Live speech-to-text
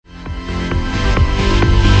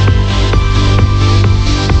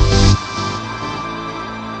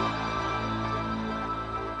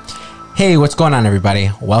Hey, what's going on,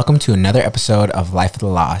 everybody? Welcome to another episode of Life of the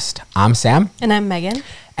Lost. I'm Sam. And I'm Megan.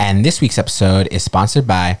 And this week's episode is sponsored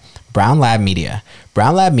by Brown Lab Media.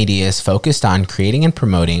 Brown Lab Media is focused on creating and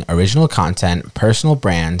promoting original content, personal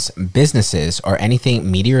brands, businesses, or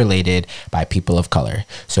anything media related by people of color.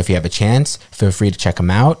 So if you have a chance, feel free to check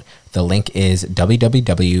them out. The link is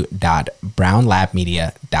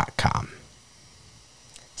www.brownlabmedia.com.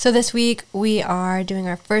 So this week we are doing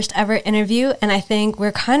our first ever interview, and I think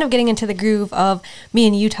we're kind of getting into the groove of me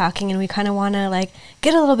and you talking, and we kind of want to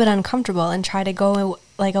get a little bit uncomfortable and try to go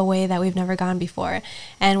a way that we've never gone before.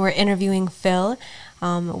 And we're interviewing Phil.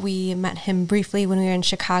 We met him briefly when we were in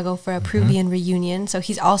Chicago for a Peruvian reunion. So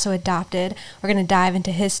he's also adopted. We're going to dive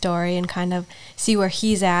into his story and kind of see where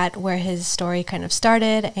he's at, where his story kind of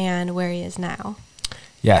started, and where he is now.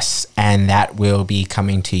 Yes, and that will be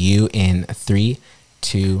coming to you in 3,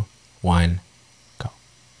 2, 1, go.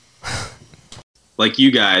 Like you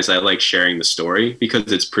guys, I like sharing the story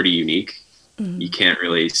because it's pretty unique. You can't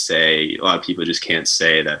really say, a lot of people just can't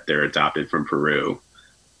say that they're adopted from Peru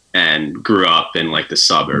and grew up in the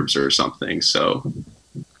suburbs or something. So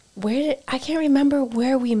I can't remember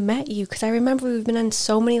where we met you, because I remember we've been on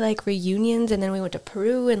so many reunions, and then we went to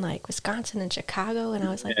Peru and Wisconsin and Chicago, and I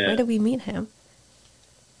was where did we meet him?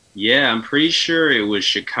 Yeah, I'm pretty sure it was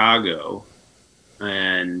Chicago.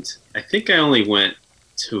 And I think I only went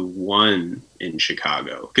to one in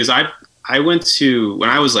Chicago because I went to, when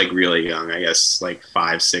I was really young, I guess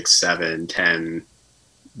 5, 6, 7, 10,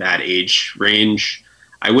 that age range.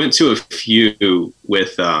 I went to a few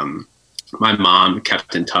with, my mom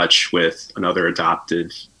kept in touch with another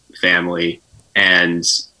adopted family, and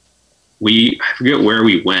I forget where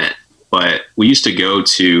we went, but we used to go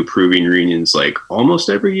to Peruvian reunions almost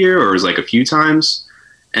every year, or it was a few times.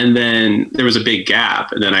 And then there was a big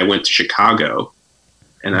gap, and then I went to Chicago,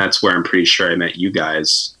 and that's where I'm pretty sure I met you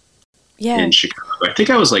guys. Yeah. In Chicago. I think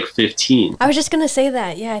I was 15. I was just going to say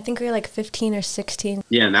that. Yeah, I think we were 15 or 16.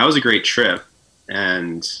 Yeah, and that was a great trip.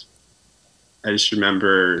 And I just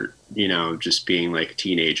remember, just being a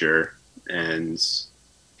teenager, and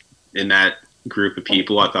in that group of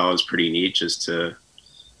people, I thought it was pretty neat just to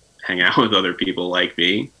hang out with other people like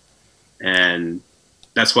me. And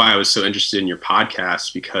that's why I was so interested in your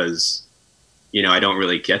podcast, because, I don't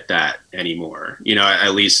really get that anymore.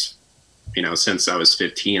 At least, since I was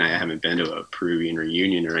 15, I haven't been to a Peruvian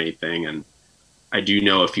reunion or anything. And I do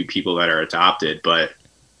know a few people that are adopted, but,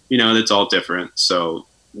 it's all different. So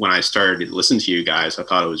when I started to listen to you guys, I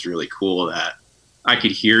thought it was really cool that I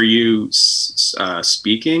could hear you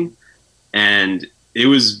speaking. And it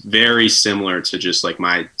was very similar to just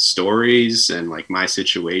my stories and my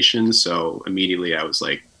situation. So immediately I was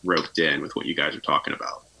roped in with what you guys are talking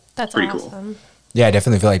about. That's pretty awesome. Cool. Yeah, I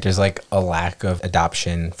definitely feel there's a lack of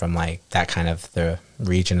adoption from that kind of the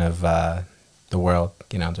region of the world.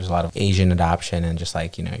 There's a lot of Asian adoption and just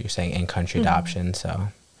you're saying in-country adoption. So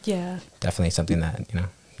yeah, definitely something that,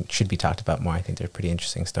 should be talked about more. I think they're pretty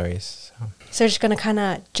interesting stories. So we're just going to kind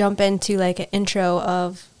of jump into an intro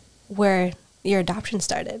of where your adoption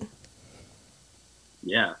started.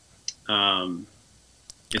 Yeah.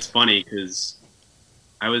 It's funny because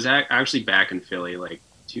I was actually back in Philly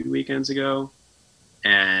 2 weekends ago,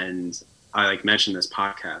 and I mentioned this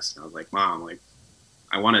podcast, and I was like, Mom,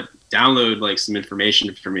 I want to download some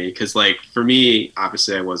information for me, because for me,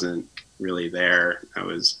 obviously I wasn't really there. I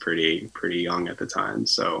was pretty young at the time.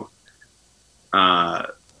 So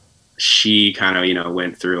she kind of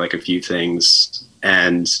went through a few things,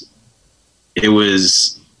 and it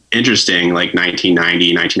was interesting.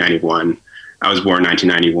 1990, 1991, I was born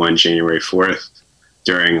 1991 January 4th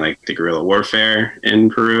during the guerrilla warfare in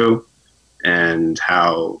Peru, and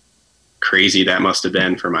how crazy that must have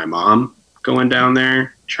been for my mom going down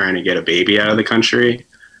there trying to get a baby out of the country.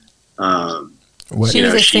 She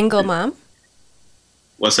was a single mom?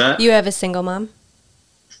 What's that? You have a single mom?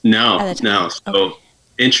 No. So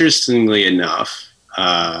interestingly enough,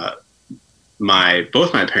 both my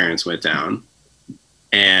parents went down,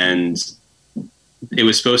 and it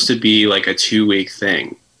was supposed to be a 2-week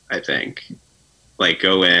thing, I think.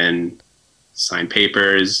 Go in, sign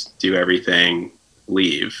papers, do everything,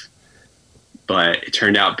 leave. But it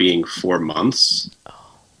turned out being 4 months.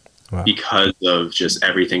 Wow. Because of just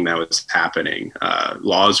everything that was happening.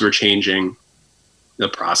 Laws were changing. The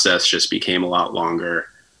process just became a lot longer.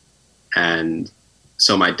 And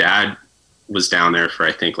so my dad was down there for,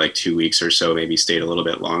 I think, 2 weeks or so, maybe stayed a little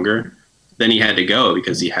bit longer. Then he had to go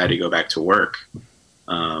because he had to go back to work.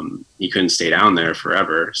 He couldn't stay down there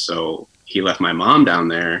forever. So he left my mom down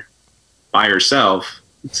there by herself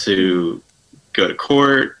to go to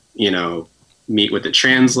court, meet with the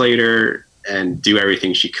translator, and do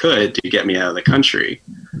everything she could to get me out of the country.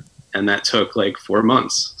 And that took like 4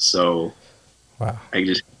 months. So Wow. I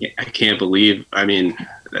can't believe, I mean,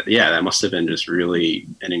 that must have been just really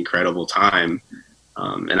an incredible time.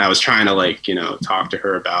 And I was trying to like, talk to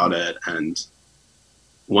her about it. And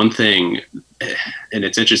one thing, and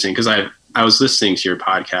it's interesting because I was listening to your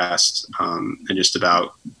podcast and just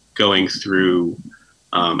about going through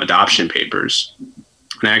adoption papers.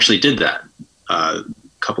 And I actually did that a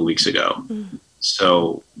couple weeks ago.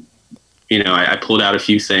 So, I pulled out a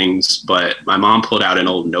few things, but my mom pulled out an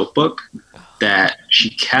old notebook that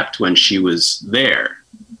she kept when she was there.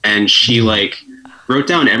 And she like wrote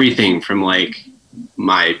down everything from like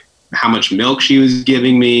how much milk she was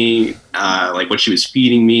giving me, like what she was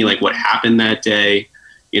feeding me, like what happened that day,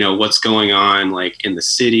 what's going on like in the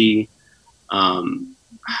city. And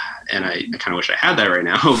I kind of wish I had that right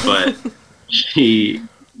now, but she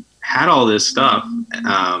had all this stuff.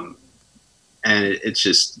 And it's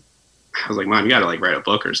just, I was like, Mom, you got to like write a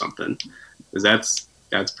book or something, because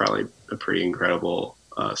that's probably a pretty incredible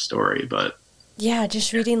story. But yeah,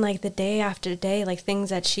 just reading like the day after day, like things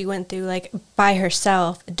that she went through like by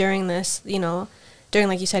herself during this, during,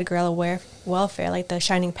 like you said, guerrilla welfare, like the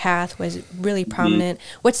Shining Path was really prominent.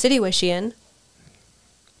 What city was she in?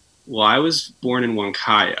 Well, I was born in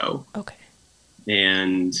Huancayo. Okay.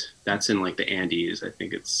 And that's in like the Andes. I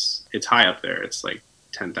think it's high up there. It's like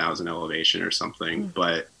 10,000 elevation or something.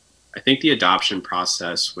 But I think the adoption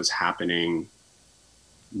process was happening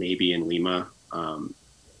maybe in Lima.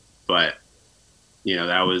 But,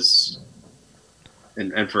 that was,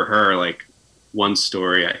 and for her, like one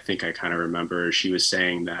story I think I kind of remember, she was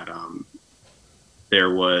saying that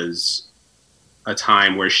there was a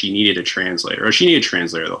time where she needed a translator, or she needed a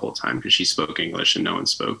translator the whole time because she spoke English and no one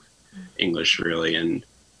spoke English really. And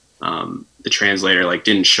the translator like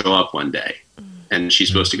didn't show up one day, and she's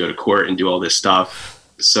supposed to go to court and do all this stuff.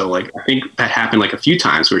 So like, I think that happened like a few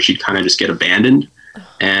times where she'd kind of just get abandoned,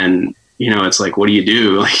 and it's like, what do you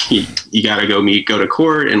do? Like you got to go to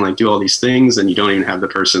court and like do all these things, and you don't even have the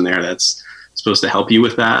person there that's supposed to help you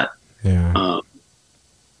with that. Yeah.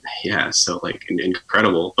 So like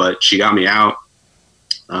incredible, but she got me out.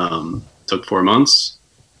 Took 4 months,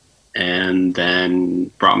 and then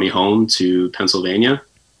brought me home to Pennsylvania,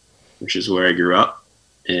 which is where I grew up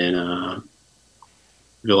in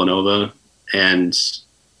Villanova. And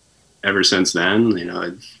ever since then,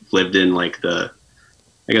 I've lived in like the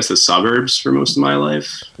suburbs for most of my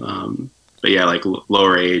life. But yeah, like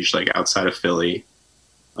lower age, like outside of Philly,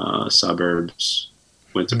 suburbs,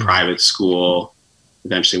 went to private school,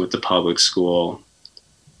 eventually went to public school.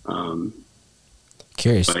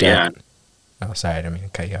 Curious. But yeah. Oh, sorry, I didn't mean to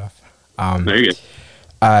cut you off. No, you're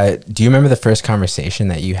good. Do you remember the first conversation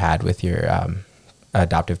that you had with your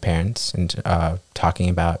adoptive parents and talking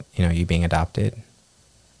about, you being adopted?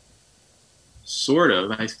 Sort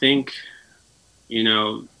of. I think,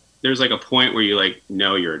 there's like a point where you like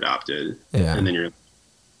know you're adopted, and then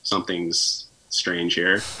something's strange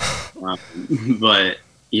here. But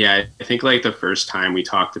yeah, I think like the first time we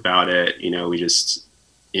talked about it, it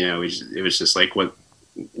was just like,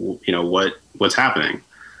 what's happening?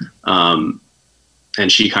 And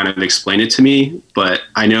she kind of explained it to me, but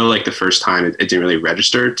I know like the first time it didn't really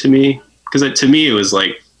register to me, because to me it was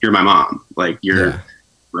like, you're my mom, like you're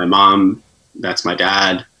my mom, that's my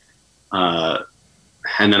dad.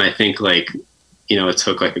 And then I think like, it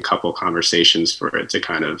took like a couple conversations for it to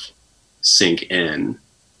kind of sink in.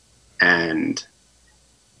 And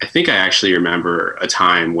I think I actually remember a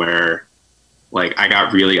time where like I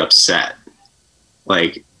got really upset.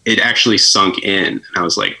 Like it actually sunk in, and I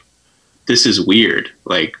was like, this is weird.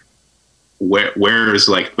 Like where's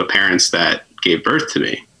like the parents that gave birth to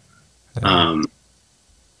me?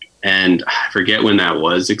 And I forget when that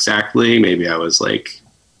was exactly. Maybe I was like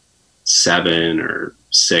 7 or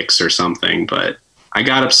 6 or something, but I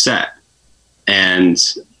got upset, and,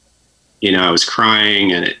 I was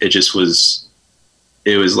crying, and it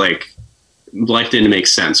was like life didn't make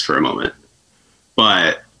sense for a moment,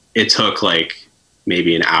 but it took like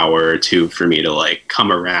maybe an hour or two for me to like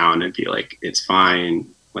come around and be like, it's fine.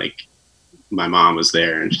 Like my mom was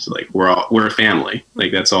there, and she's like, we're a family.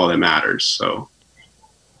 Like that's all that matters. So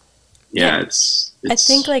yeah, it's I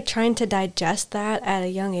think like trying to digest that at a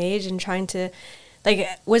young age, and trying to like,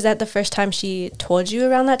 was that the first time she told you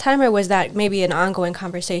around that time, or was that maybe an ongoing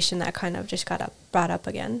conversation that kind of just got brought up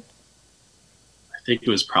again? I think it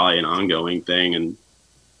was probably an ongoing thing. And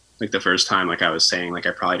like the first time, like I was saying, like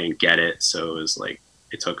I probably didn't get it. So it was like,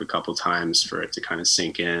 it took a couple times for it to kind of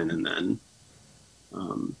sink in. And then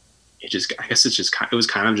it was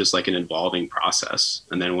kind of just like an evolving process.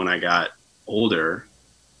 And then when I got older,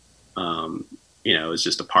 You know, it was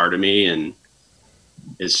just a part of me, and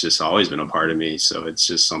it's just always been a part of me. So it's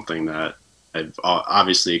just something that I've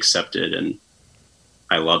obviously accepted, and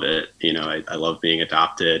I love it. You know, I love being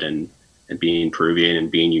adopted and being Peruvian and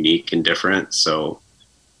being unique and different. So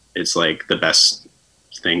it's like the best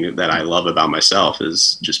thing that I love about myself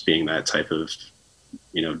is just being that type of,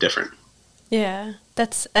 you know, different. Yeah,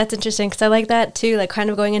 that's interesting because I like that too. Like kind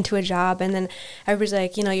of going into a job and then everybody's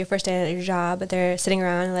like, you know, your first day at your job, but they're sitting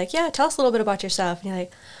around and like, yeah, tell us a little bit about yourself. And you're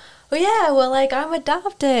like, oh yeah, well, like I'm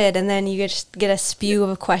adopted, and then you just get a spew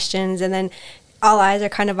of questions, and then all eyes are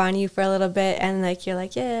kind of on you for a little bit, and like you're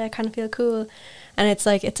like, yeah, I kind of feel cool, and it's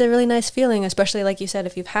like it's a really nice feeling, especially like you said,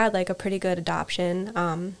 if you've had like a pretty good adoption,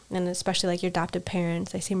 and especially like your adopted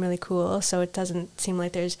parents, they seem really cool, so it doesn't seem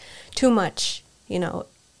like there's too much, you know,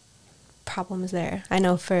 problems there. I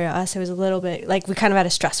know for us it was a little bit like we kind of had a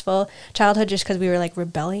stressful childhood just because we were like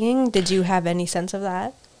rebelling. Did you have any sense of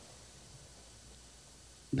that?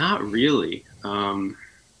 Not really.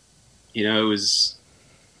 You know, it was,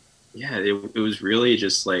 yeah, it was really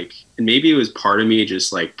just like, and maybe it was part of me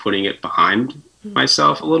just like putting it behind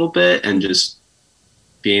myself a little bit and just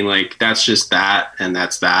being like, that's just that, and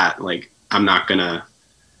that's that. Like, I'm not gonna,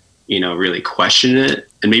 you know, really question it.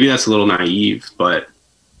 And maybe that's a little naive, but,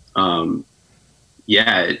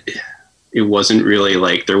 yeah, it wasn't really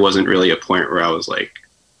like, there wasn't really a point where I was like,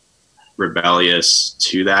 rebellious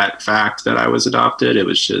to that fact that I was adopted. It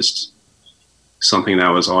was just something that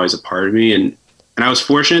was always a part of me, and I was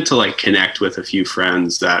fortunate to like connect with a few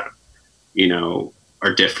friends that, you know,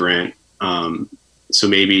 are different. So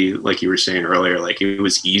maybe like you were saying earlier, like it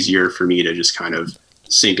was easier for me to just kind of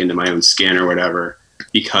sink into my own skin or whatever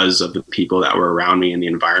because of the people that were around me and the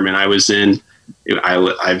environment I was in.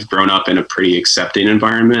 I've grown up in a pretty accepting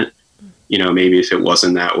environment. You know, maybe if it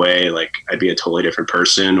wasn't that way, like I'd be a totally different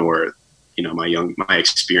person, or you know, my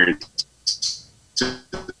experience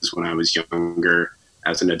when I was younger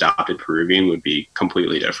as an adopted Peruvian would be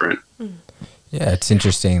completely different. Yeah, it's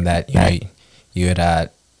interesting that you had.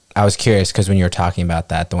 I was curious because when you were talking about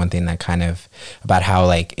that, the one thing that kind of about how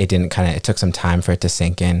like it took some time for it to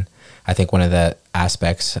sink in. I think one of the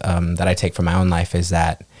aspects that I take from my own life is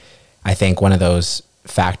that I think one of those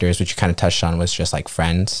factors which you kind of touched on was just like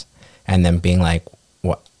friends, and then being like,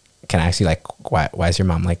 what can I ask you, like, why is your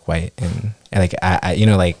mom like white? And like, I you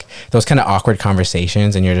know, like those kind of awkward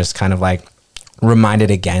conversations, and you're just kind of like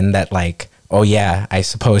reminded again that like, oh yeah, I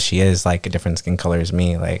suppose she is like a different skin color as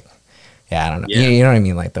me. Like, yeah, I don't know. Yeah. You know what I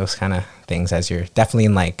mean? Like those kind of things as you're definitely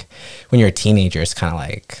in like, when you're a teenager, it's kind of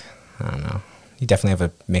like, I don't know. You definitely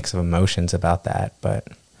have a mix of emotions about that, but.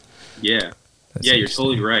 Yeah. Yeah, you're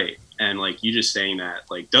totally right. And like you just saying that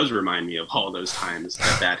like does remind me of all those times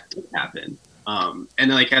that did happen. And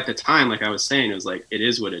like at the time, like I was saying, it was like, it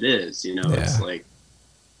is what it is, you know, Yeah. It's like,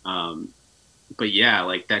 but yeah,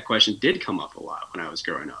 like that question did come up a lot when I was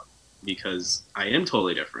growing up because I am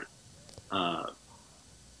totally different.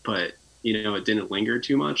 But you know, it didn't linger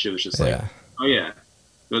too much. It was just like, oh yeah,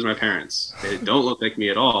 those are my parents. They don't look like me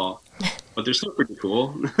at all, but they're still pretty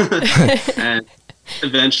cool. And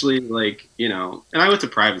eventually, like, you know, and I went to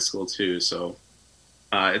private school too, so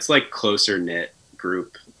it's like closer knit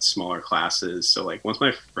group, smaller classes. So like once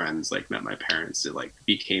my friends like met my parents, it like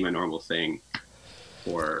became a normal thing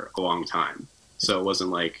for a long time. So it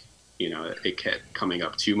wasn't like, you know, it kept coming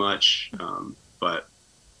up too much. But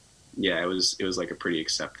yeah, it was like a pretty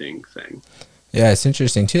accepting thing. Yeah, it's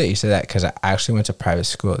interesting too that you said that, because I actually went to private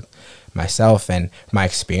school myself, and my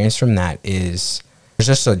experience from that is there's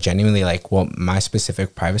just a genuinely like, well, my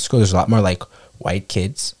specific private school, there's a lot more like white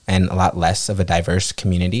kids and a lot less of a diverse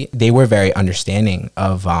community. They were very understanding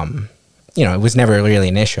of, you know, it was never really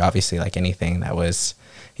an issue. Obviously, like anything that was,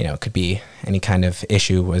 you know, could be any kind of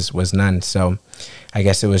issue was none. So I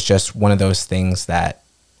guess it was just one of those things that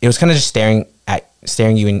it was kind of just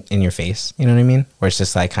staring you in your face, you know what I mean? Where it's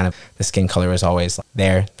just like kind of the skin color was always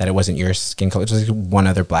there, that it wasn't your skin color. It was like one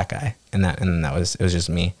other black guy, and it was just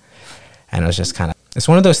me. And it was just kind of, it's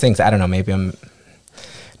one of those things, I don't know, maybe I'm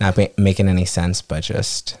not making any sense, but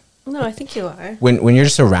just. No, I think you are. When you're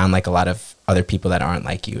just around like a lot of other people that aren't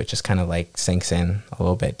like you, it just kind of like sinks in a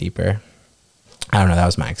little bit deeper. I don't know, that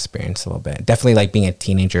was my experience a little bit. Definitely like being a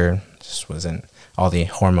teenager just wasn't, all the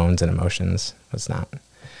hormones and emotions was not.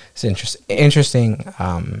 It's interesting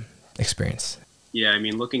experience. Yeah, I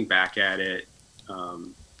mean, looking back at it,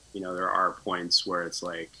 you know, there are points where it's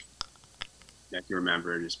like, I can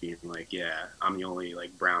remember just being like, yeah, I'm the only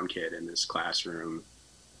like brown kid in this classroom.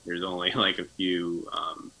 There's only like a few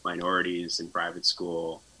minorities in private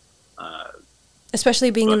school.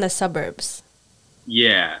 Especially being in the suburbs.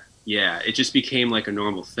 Yeah. It just became like a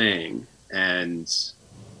normal thing. And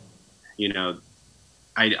you know,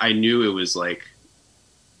 I knew it was like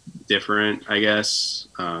different, I guess.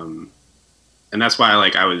 And that's why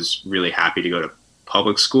like I was really happy to go to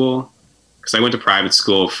public school, because I went to private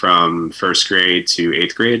school from first grade to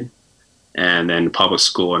eighth grade, and then public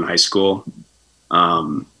school in high school.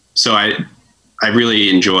 So I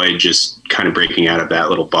really enjoyed just kind of breaking out of that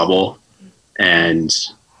little bubble and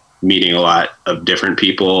meeting a lot of different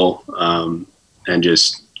people, and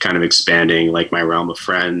just kind of expanding like my realm of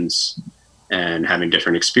friends and having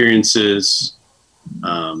different experiences.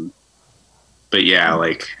 But yeah,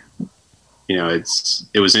 like, you know,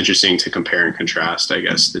 it was interesting to compare and contrast, I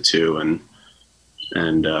guess, the two,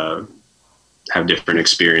 and have different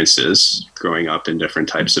experiences growing up in different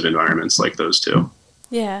types of environments like those two.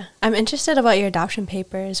 Yeah. I'm interested about your adoption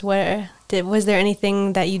papers. Was there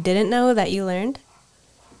anything that you didn't know that you learned?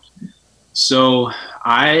 So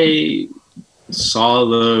I saw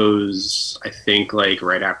those, I think, like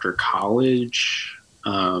right after college,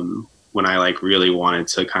 when I like really wanted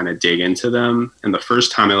to kind of dig into them. And the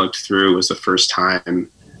first time I looked through was the first time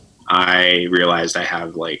I realized I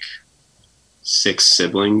have like 6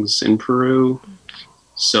 siblings in Peru.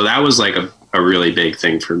 So that was like a really big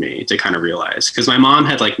thing for me to kind of realize, because my mom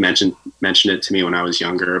had like mentioned it to me when I was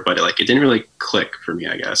younger, but it didn't really click for me,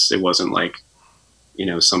 I guess. It wasn't like, you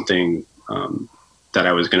know, something that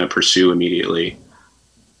I was going to pursue immediately.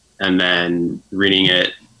 And then reading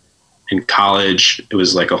it in college, it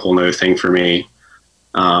was like a whole nother thing for me.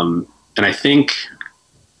 And I think,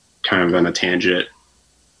 kind of on a tangent,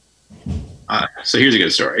 so here's a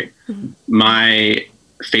good story. Mm-hmm. My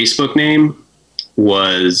Facebook name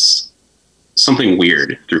was something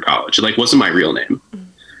weird through college. It like wasn't my real name. Mm-hmm.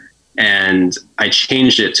 And I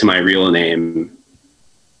changed it to my real name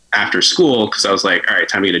after school, because I was like, all right,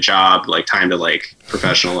 time to get a job, like time to like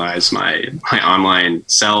professionalize my online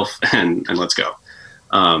self, and let's go.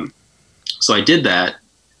 So I did that,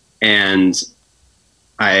 and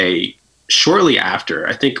shortly after,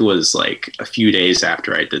 I think it was like a few days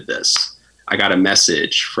after I did this, I got a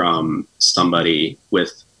message from somebody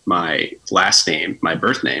with my last name, my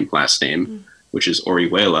birth name, last name, which is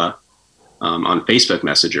Orihuela, on Facebook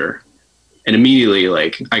Messenger. And immediately,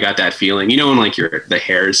 like, I got that feeling, you know, when like the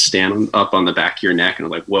hairs stand up on the back of your neck, and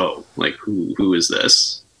I'm like, whoa, like who is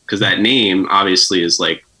this? Because that name obviously is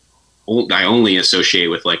like, I only associate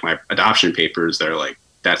with like my adoption papers that are like,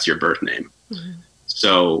 that's your birth name. Mm-hmm.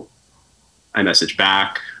 So I messaged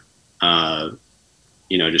back,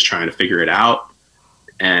 you know, just trying to figure it out.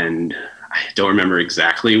 And I don't remember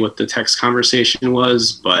exactly what the text conversation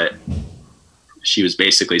was, but she was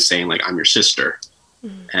basically saying like, I'm your sister.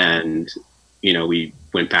 Mm-hmm. And, you know, we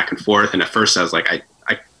went back and forth. And at first I was like, I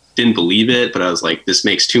didn't believe it, but I was like, this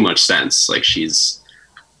makes too much sense. Like, she's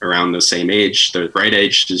around the same age, the right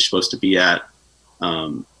age she's supposed to be at.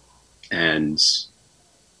 And,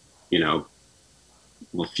 you know,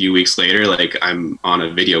 a few weeks later, like, I'm on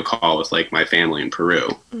a video call with like my family in Peru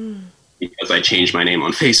because I changed my name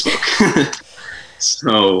on Facebook.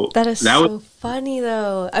 So that was funny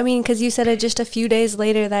though. I mean, because you said it just a few days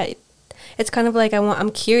later, that it's kind of like,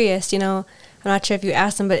 I'm curious, you know, I'm not sure if you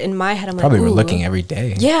asked them, but in my head, I'm probably like, were looking every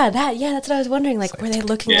day. Yeah, that's what I was wondering. Like, were they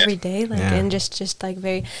looking every day? Like, and just like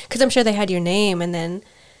because I'm sure they had your name, and then,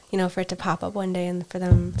 you know, for it to pop up one day and for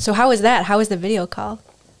them. So how was that? How was the video call?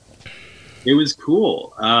 It was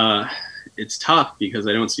cool. It's tough because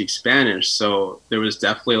I don't speak Spanish. So there was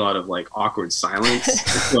definitely a lot of like awkward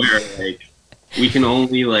silence where like we can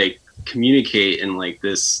only like communicate in like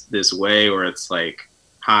this way where it's like,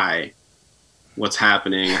 hi, what's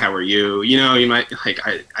happening? How are you? You know, you might like,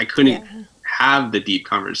 I couldn't have the deep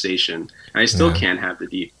conversation, and I still can't have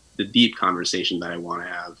the deep conversation that I want to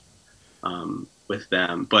have with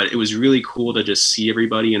them. But it was really cool to just see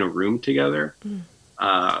everybody in a room together.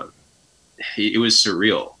 It was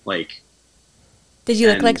surreal. Like, did you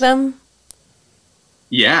look like them?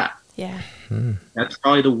 Yeah. Yeah. That's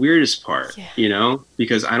probably the weirdest part, you know,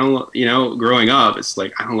 because I don't, you know, growing up, it's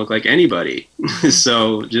like, I don't look like anybody.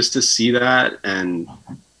 So just to see that and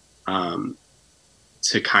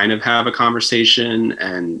to kind of have a conversation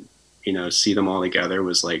and, you know, see them all together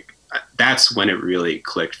was like, that's when it really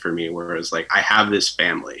clicked for me, where it was like, I have this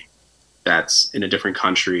family that's in a different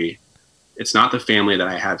country. It's not the family that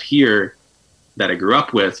I have here that I grew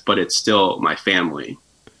up with, but it's still my family.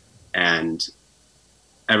 And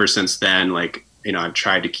ever since then, like, you know, I've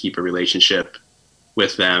tried to keep a relationship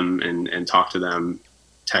with them and talk to them,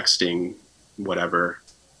 texting, whatever.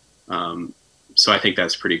 So I think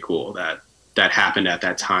that's pretty cool that happened at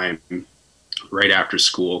that time, right after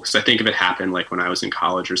school. Because I think if it happened like when I was in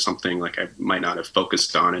college or something, like I might not have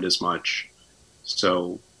focused on it as much.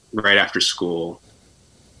 So right after school,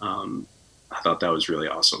 I thought that was really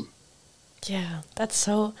awesome. Yeah, that's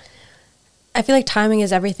so. I feel like timing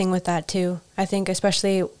is everything with that too. I think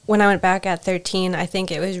especially when I went back at 13, I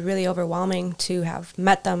think it was really overwhelming to have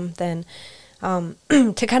met them then.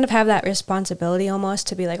 To kind of have that responsibility almost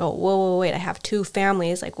to be like, oh, whoa, wait, I have two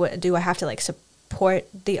families. Like, what do I have to like support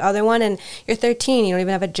the other one? And you're 13, you don't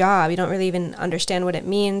even have a job. You don't really even understand what it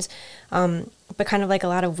means. But kind of like a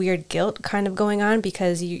lot of weird guilt kind of going on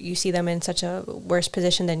because you see them in such a worse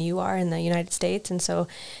position than you are in the United States. And so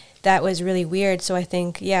that was really weird. So I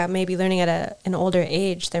think, yeah, maybe learning at an older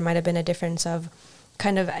age, there might have been a difference of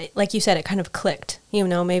kind of, like you said, it kind of clicked, you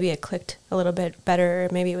know, maybe it clicked a little bit better.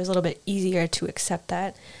 Maybe it was a little bit easier to accept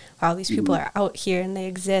that, wow, these people are out here and they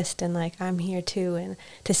exist and like I'm here too. And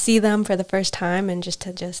to see them for the first time and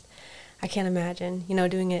I can't imagine, you know,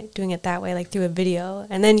 doing it that way, like through a video.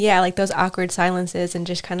 And then, yeah, like those awkward silences and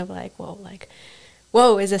just kind of like,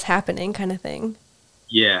 whoa, is this happening kind of thing?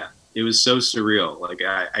 Yeah. It was so surreal. Like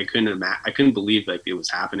I couldn't believe like it was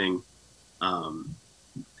happening.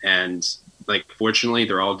 And like, fortunately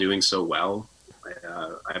they're all doing so well.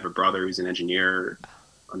 I have a brother who's an engineer.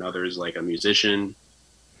 Another is like a musician.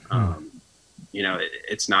 You know,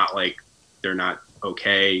 it's not like they're not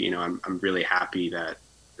okay. You know, I'm really happy that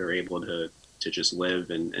they're able to just live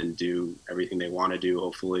and do everything they want to do,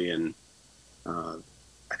 hopefully. And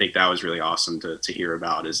I think that was really awesome to hear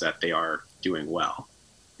about, is that they are doing well,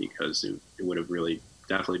 because it would have really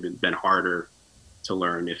definitely been harder to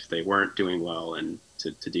learn if they weren't doing well, and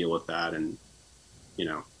to deal with that, and, you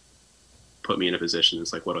know, put me in a position.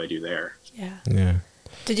 It's like, what do I do there? Yeah.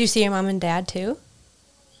 Did you see your mom and dad too?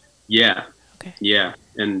 Yeah. Okay. Yeah.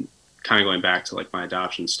 And kind of going back to like my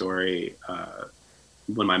adoption story,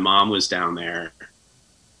 when my mom was down there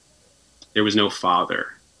was no father.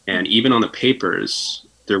 And even on the papers,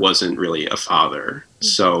 there wasn't really a father. Mm-hmm.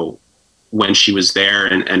 So when she was there,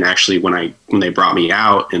 and actually when they brought me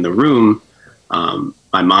out in the room,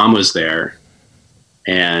 my mom was there,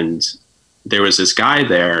 and there was this guy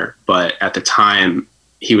there, but at the time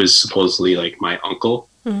he was supposedly like my uncle.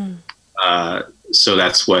 Mm-hmm. So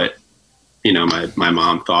that's what, you know, my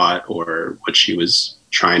mom thought, or what she was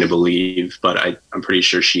trying to believe. But I'm pretty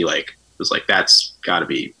sure she like was like, that's gotta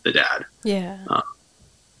be the dad. Yeah.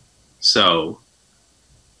 So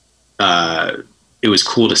it was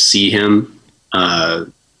cool to see him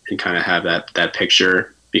and kind of have that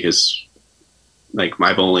picture, because like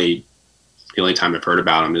the only time I've heard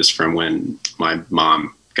about him is from when my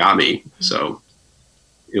mom got me. Mm-hmm. So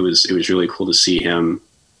it was really cool to see him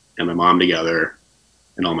and my mom together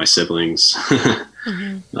and all my siblings.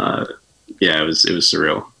 Mm-hmm. Yeah, it was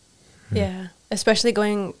surreal. Yeah. Especially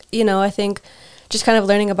going, you know, I think just kind of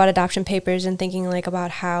learning about adoption papers and thinking like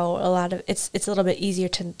about how a lot of it's a little bit easier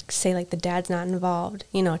to say like the dad's not involved,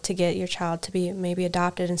 you know, to get your child to be maybe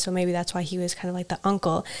adopted. And so maybe that's why he was kind of like the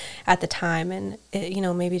uncle at the time. And it, you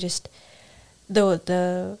know, maybe just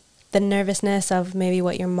the nervousness of maybe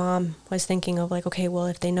what your mom was thinking of, like, okay, well,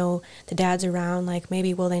 if they know the dad's around, like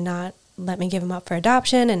maybe will they not let me give him up for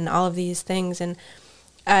adoption, and all of these things. And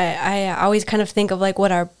I always kind of think of like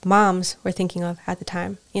what our moms were thinking of at the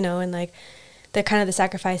time, you know, and like the kind of the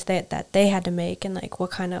sacrifice that they had to make, and like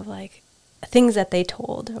what kind of like things that they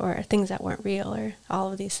told, or things that weren't real, or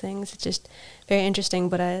all of these things. It's just very interesting,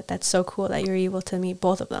 but that's so cool that you were able to meet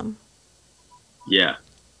both of them. Yeah,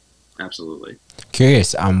 absolutely.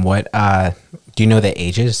 Curious, what do you know the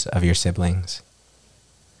ages of your siblings?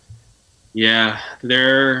 Yeah,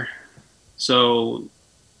 so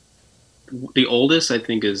the oldest I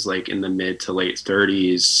think is like in the mid to late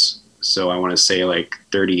 30s. So I want to say like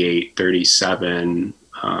 38, 37.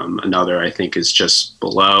 Another I think is just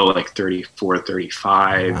below, like 34,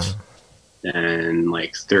 35. Wow. And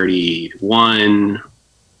like 31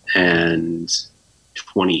 and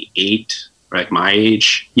 28, like my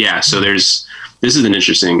age. Yeah. So this is an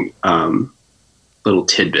interesting little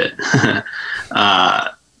tidbit.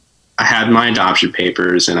 I had my adoption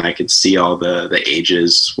papers, and I could see all the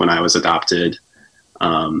ages when I was adopted.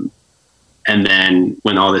 And then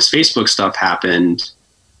when all this Facebook stuff happened,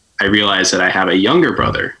 I realized that I have a younger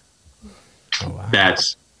brother. Oh, wow.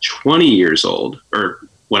 That's 20 years old, or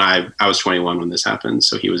when I was 21 when this happened.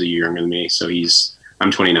 So he was a year younger than me. So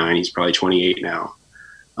I'm 29. He's probably 28 now.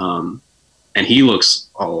 And he looks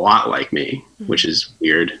a lot like me, which is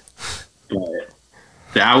weird. But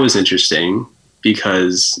that was interesting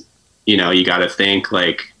because, you know, you got to think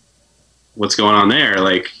like, what's going on there?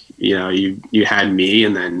 Like, you know, you had me,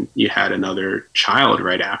 and then you had another child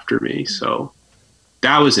right after me. So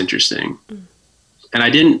that was interesting. And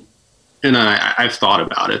I've thought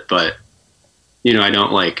about it, but, you know, I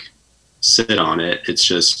don't like sit on it. It's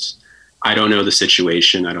just, I don't know the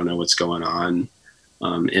situation. I don't know what's going on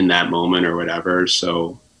in that moment or whatever.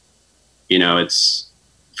 So, you know, it's,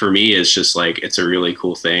 for me, it's just like, it's a really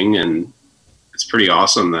cool thing. And it's pretty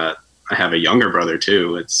awesome that I have a younger brother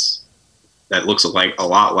too. That looks like a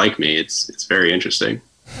lot like me. It's very interesting.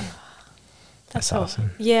 That's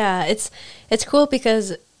awesome. Yeah, it's cool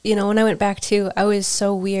because, you know, when I went back too, I was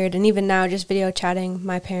so weird. And even now, just video chatting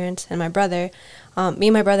my parents and my brother. Me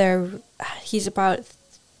and my brother, he's about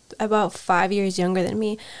 5 years younger than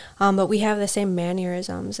me, but we have the same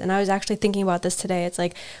mannerisms. And I was actually thinking about this today. It's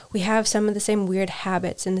like we have some of the same weird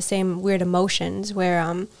habits and the same weird emotions where,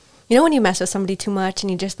 you know, when you mess with somebody too much and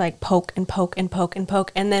you just like poke and poke and poke and poke,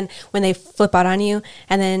 and then when they flip out on you,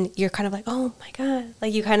 and then you're kind of like, oh my God,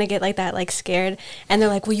 like you kind of get like that, like scared, and they're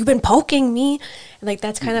like, well, you've been poking me. And like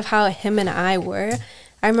that's kind of how him and I were.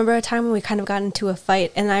 I remember a time when we kind of got into a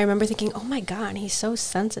fight, and I remember thinking, oh my God, he's so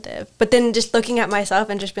sensitive. But then just looking at myself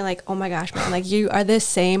and just being like, oh my gosh, man, like you are this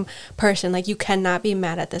same person. Like you cannot be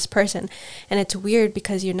mad at this person. And it's weird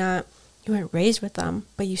because you weren't raised with them,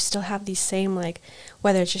 but you still have these same, like,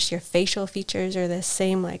 whether it's just your facial features or the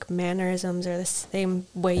same like mannerisms or the same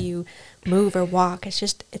way you move or walk.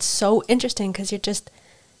 It's so interesting because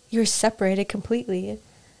you're separated completely.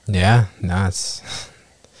 Yeah, no, it's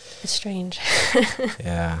strange.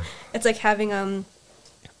 Yeah. It's like having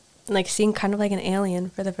like seeing kind of like an alien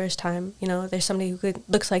for the first time. You know, there's somebody who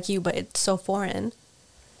looks like you, but it's so foreign.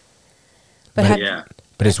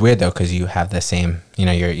 But it's weird though, because you have the same, you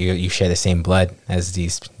know, you share the same blood as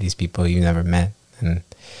these people you never met, and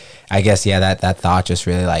I guess that thought just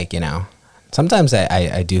really, like, you know, sometimes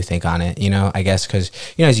I do think on it, you know, I guess because,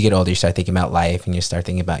 you know, as you get older, you start thinking about life and you start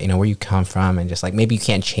thinking about, you know, where you come from, and just like maybe you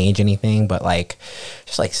can't change anything, but like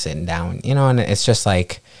just like sitting down, you know, and it's just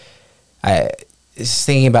like it's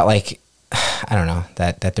thinking about like, I don't know,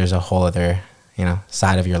 that there's a whole other, you know,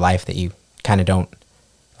 side of your life that you kind of don't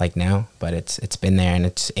like now, but it's been there and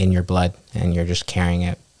it's in your blood and you're just carrying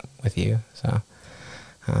it with you. So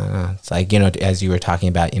I don't know. It's like, you know, as you were talking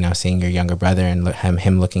about, you know, seeing your younger brother and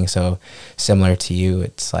him looking so similar to you,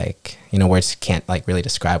 it's like, you know, words can't like really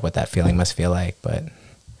describe what that feeling must feel like, but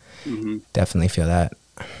definitely feel that.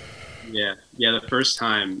 Yeah. The first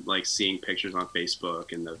time like seeing pictures on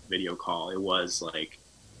Facebook and the video call, it was like,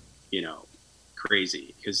 you know,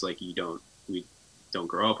 crazy because like we don't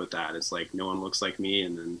grow up with that. It's like no one looks like me,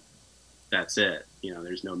 and then that's it. You know,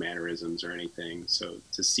 there's no mannerisms or anything. So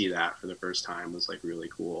to see that for the first time was like really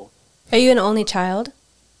cool. Are you an only child?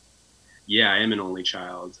 Yeah, I am an only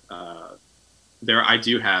child. I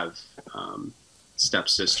do have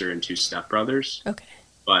stepsister and two stepbrothers. Okay.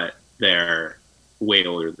 But they're way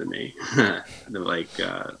older than me. They're like,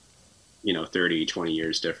 30, 20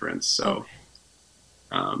 years difference. So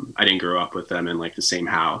I didn't grow up with them in like the same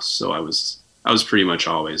house. So I was pretty much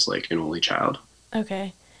always like an only child.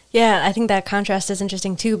 Okay. Yeah, I think that contrast is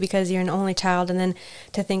interesting too, because you're an only child, and then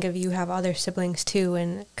to think of you have other siblings too,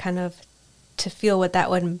 and kind of to feel what that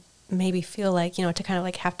would maybe feel like, you know, to kind of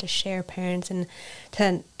like have to share parents and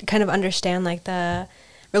to kind of understand like the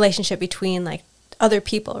relationship between like other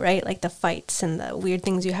people, right? Like the fights and the weird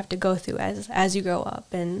things you have to go through as you grow up.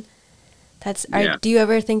 And do you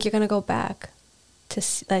ever think you're going to go back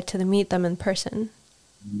to meet them in person?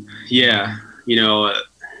 Yeah. You know,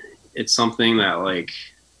 it's something that like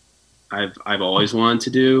I've always wanted to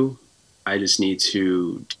do. I just need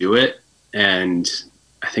to do it. And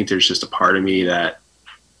I think there's just a part of me that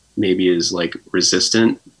maybe is like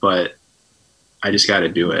resistant, but I just got to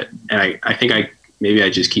do it. And I think maybe I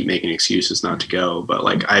just keep making excuses not to go, but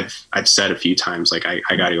like I've said a few times, like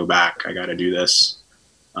I got to go back. I got to do this.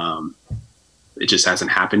 It just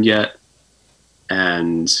hasn't happened yet.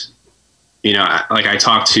 And, you know, I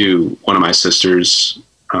talked to one of my sisters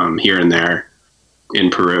here and there in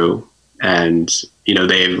Peru, and, you know,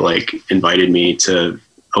 they've like invited me to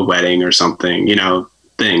a wedding or something, you know,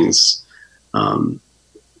 things. And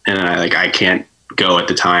I can't go at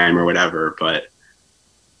the time or whatever, but,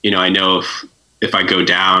 you know, I know if I go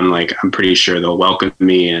down, like, I'm pretty sure they'll welcome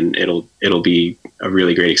me and it'll be a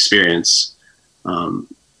really great experience.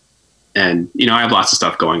 And, you know, I have lots of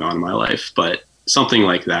stuff going on in my life, but something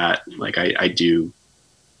like that, like I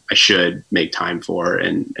should make time for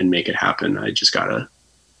and make it happen. I just gotta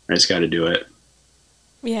do it.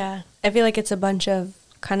 Yeah. I feel like it's a bunch of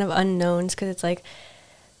kind of unknowns, because it's like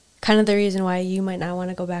kind of the reason why you might not want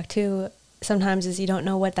to go back too sometimes is you don't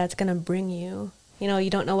know what that's going to bring you. You know, you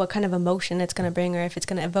don't know what kind of emotion it's going to bring, or if it's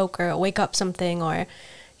going to evoke or wake up something, or,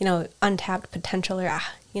 you know, untapped potential, or,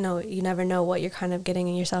 you know, you never know what you're kind of getting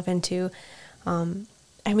yourself into.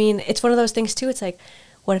 I mean, it's one of those things too. It's like,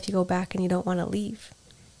 what if you go back and you don't want to leave?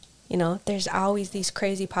 you know, there's always these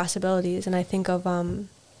crazy possibilities. And I think of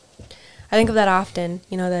that often,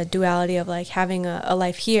 you know, the duality of like having a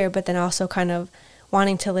life here, but then also kind of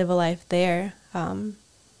wanting to live a life there, and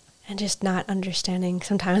just not understanding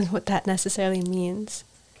sometimes what that necessarily means.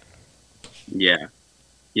 Yeah,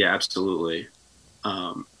 absolutely.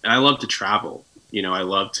 I love to travel. You know, I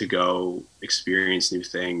love to go experience new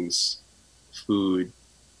things, food,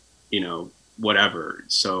 you know, whatever.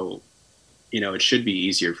 So, you know, it should be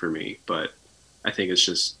easier for me, but I think it's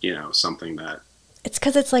just, you know, something that. It's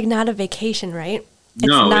because it's like not a vacation, right? It's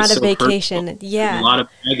no, not it's a so vacation. personal. Yeah. There's a lot of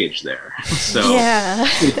baggage there. So yeah.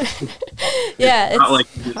 Yeah. It's not like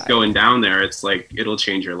just going down there. It's like, it'll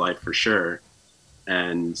change your life for sure.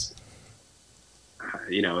 And,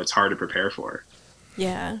 you know, it's hard to prepare for.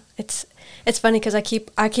 Yeah. It's funny because I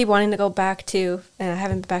keep wanting to go back to, and I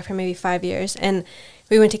haven't been back for maybe 5 years. And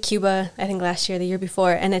we went to Cuba, I think last year, the year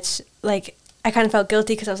before. And it's like, I kind of felt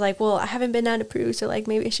guilty because I was like, well, I haven't been down to Peru, so like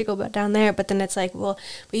maybe I should go back down there. But then it's like, well,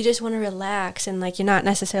 but you just want to relax, and like you're not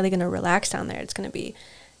necessarily going to relax down there. It's going to be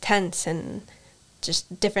tense and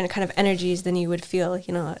just different kind of energies than you would feel,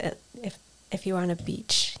 you know, if you were on a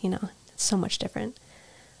beach. You know, it's so much different.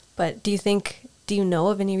 But do you know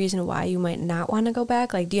of any reason why you might not want to go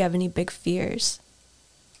back? Like, do you have any big fears?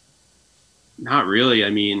 Not really.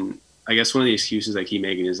 I mean, I guess one of the excuses I keep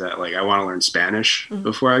making is that like I want to learn Spanish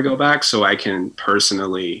before I go back so I can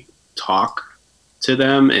personally talk to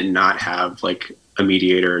them and not have like a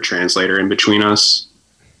mediator or translator in between us.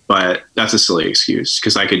 But that's a silly excuse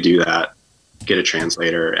because I could do that, get a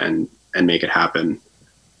translator and make it happen.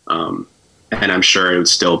 And I'm sure it would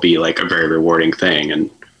still be like a very rewarding thing and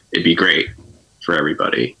it'd be great for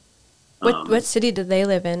everybody. What city do they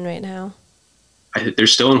live in right now? They're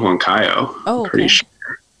still in Huancayo. Oh, okay. I'm pretty sure.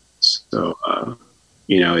 So,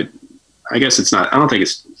 you know, I guess it's not, I don't think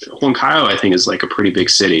it's, Huancayo, I think is like a pretty big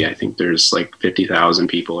city. I think there's like 50,000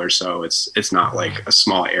 people or so. It's not like a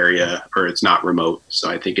small area or it's not remote.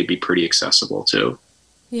 So I think it'd be pretty accessible too.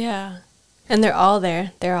 Yeah. And they're all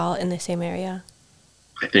there. They're all in the same area.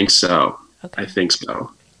 I think so. Okay. I think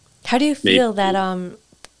so. How do you feel that,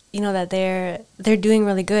 you know, that they're doing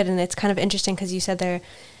really good? And it's kind of interesting because you said they're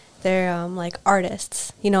like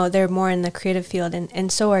artists, you know, they're more in the creative field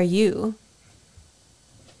and so are you.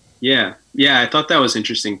 Yeah. I thought that was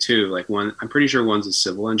interesting too. Like I'm pretty sure one's a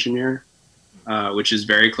civil engineer, which is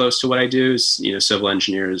very close to what I do. You know, civil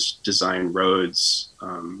engineers design roads,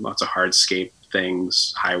 lots of hardscape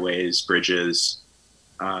things, highways, bridges,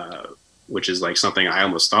 which is like something I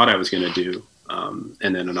almost thought I was going to do.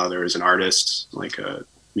 And then another is an artist, like a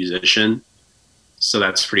musician. So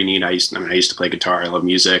that's pretty neat. I used to play guitar. I love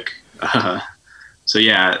music. So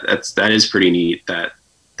yeah, that is pretty neat that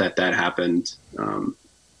happened.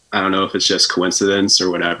 I don't know if it's just coincidence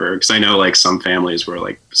or whatever, because I know like some families where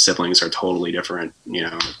like siblings are totally different. You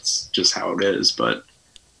know, it's just how it is. But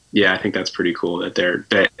yeah, I think that's pretty cool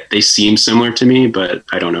that they seem similar to me, but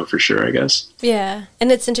I don't know for sure, I guess. Yeah,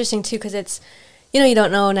 and it's interesting too because it's, you know, you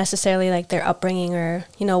don't know necessarily like their upbringing or,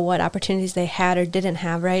 you know, what opportunities they had or didn't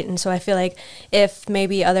have, right? And so I feel like if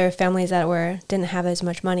maybe other families that didn't have as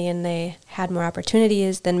much money and they had more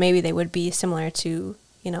opportunities, then maybe they would be similar to,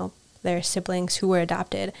 you know, their siblings who were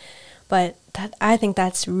adopted. But I think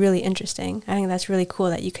that's really interesting. I think that's really cool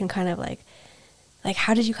that you can kind of like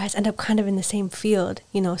how did you guys end up kind of in the same field,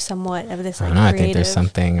 you know, somewhat of this like I don't know, creative... I think there's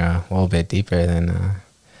something a little bit deeper than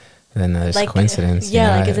this like, coincidence. Yeah,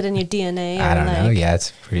 you know? like is it in your DNA? I don't know. Like, Yeah, it's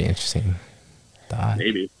a pretty interesting thought.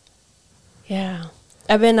 Maybe. Yeah.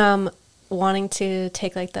 I've been wanting to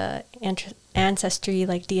take like the ancestry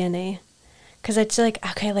like DNA because it's like,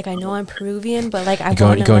 okay, like I know I'm Peruvian, but like I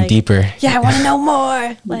want to going like, deeper. Yeah, I want to know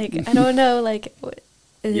more. Like I don't know, like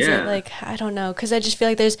is Yeah. it like I don't know because I just feel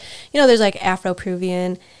like there's like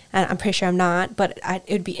Afro-Peruvian. And I'm pretty sure I'm not, but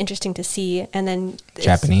it would be interesting to see. And then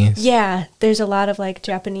Japanese. Yeah, there's a lot of like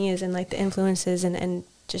Japanese and like the influences and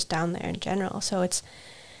just down there in general. So it's,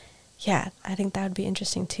 yeah, I think that would be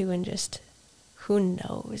interesting too. And just who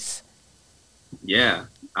knows? Yeah,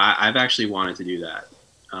 I've actually wanted to do that.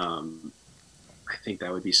 I think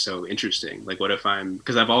that would be so interesting. Like, what if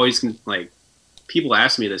because I've always like, people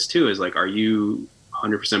ask me this too, is like, are you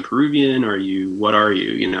 100% Peruvian? What are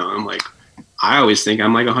you? You know, I'm like, I always think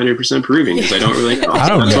I'm like 100% Peruvian because I don't really know. I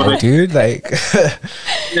don't know, dude. Like,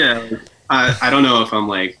 yeah, I don't know if I'm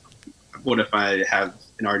like, what if I have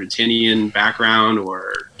an Argentinian background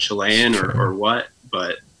or Chilean or what?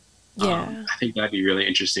 But yeah, I think that'd be really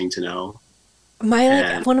interesting to know.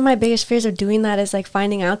 One of my biggest fears of doing that is like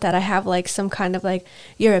finding out that I have like some kind of like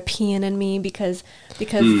European in me because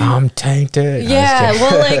I'm tainted. Yeah,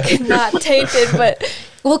 well, like not tainted, but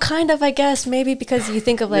Well, kind of, I guess, maybe because you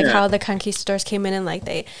think of like Yeah. how the conquistadors came in and like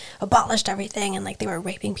they abolished everything and like they were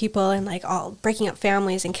raping people and like all breaking up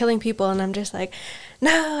families and killing people, and I'm just like,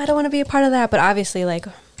 no, I don't want to be a part of that. But obviously, like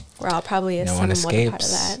we're all probably No somewhat one a part of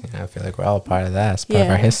escapes. that. You know, I feel like we're all a part of that. It's part of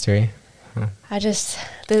our Yeah. history. I just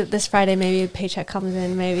this Friday maybe a paycheck comes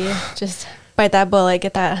in, maybe just bite that bullet,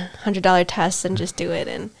 get that $100 test, and just do it.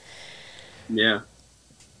 And Yeah.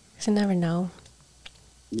 'cause you never know.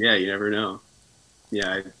 Yeah, you never know.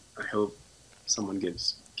 Yeah, I hope someone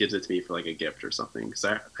gives it to me for like a gift or something, because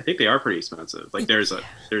I think they are pretty expensive. Like there's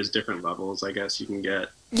different levels, I guess, you can get.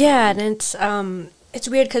 Yeah, and it's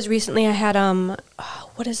weird because recently I had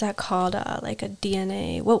what is that called? Like a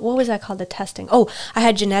DNA. What was that called? The testing. Oh, I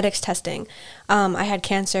had genetics testing. I had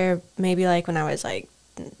cancer maybe like when I was like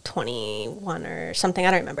 21 or something.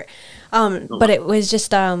 I don't remember. But it was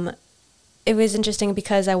just it was interesting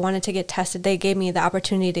because I wanted to get tested. They gave me the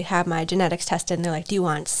opportunity to have my genetics tested, and they're like, "Do you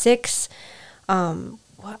want 6?"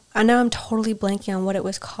 I know I'm totally blanking on what it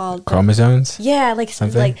was called. but- Chromosomes? Yeah, like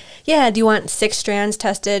Something? like yeah. Do you want 6 strands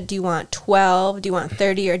tested? Do you want 12? Do you want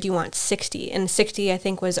 30? Or do you want 60? And 60, I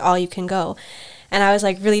think, was all you can go. And I was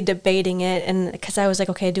like really debating it, and because I was like,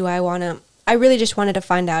 okay, do I want to? I really just wanted to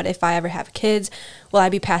find out if I ever have kids, will I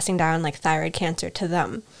be passing down like thyroid cancer to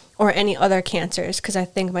them or any other cancers? Because I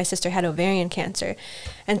think my sister had ovarian cancer,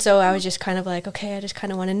 and so I was just kind of like, okay, I just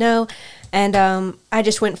kind of want to know, and I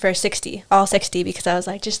just went for 60, all 60, because I was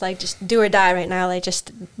like, just do or die right now. Like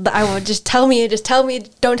I want just tell me,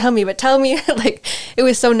 don't tell me, but tell me. Like it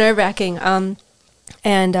was so nerve wracking. And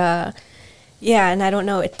yeah, and I don't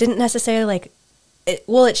know, it didn't necessarily like.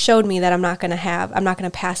 It showed me that I'm not going to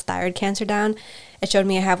pass thyroid cancer down. It showed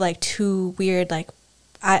me I have like 2 weird, like,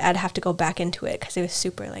 I'd have to go back into it because it was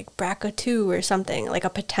super like BRCA2 or something, like a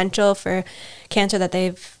potential for cancer that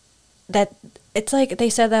it's like they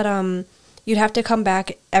said that you'd have to come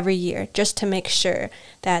back every year just to make sure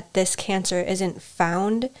that this cancer isn't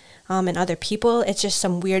found in other people. It's just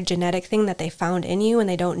some weird genetic thing that they found in you, and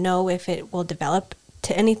they don't know if it will develop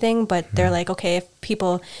to anything, but they're like, okay, if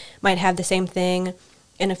people might have the same thing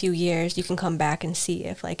in a few years, you can come back and see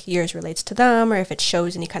if like yours relates to them or if it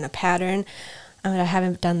shows any kind of pattern. I mean, I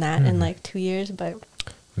haven't done that in like 2 years, but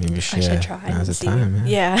Maybe I should try Now's and the see. time.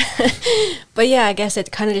 Yeah. But yeah, I guess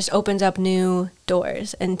it kind of just opens up new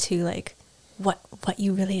doors into like what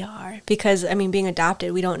you really are, because I mean, being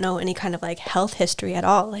adopted, we don't know any kind of like health history at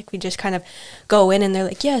all. Like we just kind of go in and they're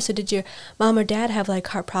like, yeah, so did your mom or dad have like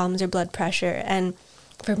heart problems or blood pressure? And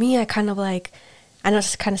for me, I kind of like, I know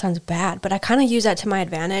this kind of sounds bad, but I kind of use that to my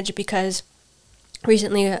advantage, because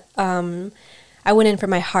recently I went in for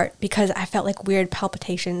my heart because I felt like weird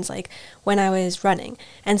palpitations like when I was running.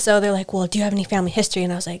 And so they're like, well, do you have any family history?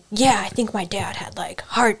 And I was like, yeah, I think my dad had like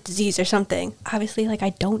heart disease or something. Obviously, like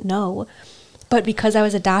I don't know. But because I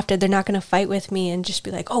was adopted, they're not going to fight with me and just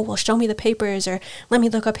be like, oh, well, show me the papers or let me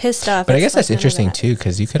look up his stuff. But I It's guess like that's none of interesting that. too,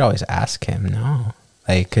 because you could always ask him, no?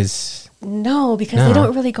 Like, because... No, because No. they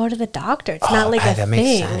don't really go to the doctor. It's not like a that makes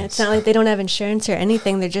thing. sense. It's not like they don't have insurance or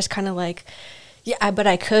anything. They're just kind of like, yeah, but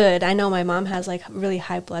I could. I know my mom has like really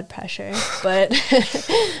high blood pressure, but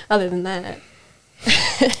other than that.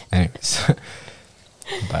 Anyways.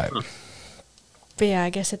 But... But yeah, I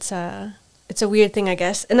guess it's a weird thing, I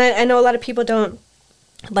guess. And I know a lot of people don't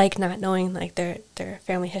like not knowing like their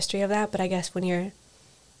family history of that, but I guess when you're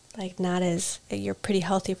like you're pretty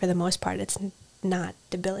healthy for the most part, it's not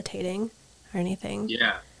debilitating or anything.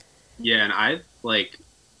 Yeah, and I've like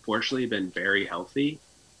fortunately been very healthy.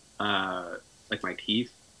 Like my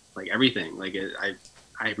teeth, like everything. Like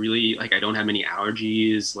I really like I don't have many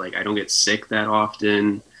allergies. Like I don't get sick that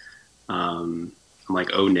often. I'm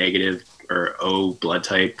like O negative or O blood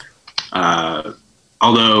type.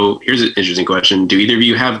 Although here's an interesting question: do either of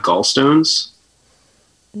you have gallstones?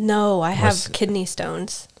 No, I What's- have kidney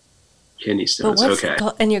stones. Kidney But stones. what's Okay.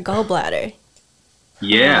 in your gallbladder?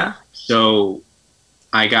 Yeah. So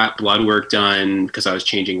I got blood work done because I was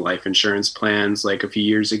changing life insurance plans like a few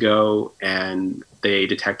years ago, and they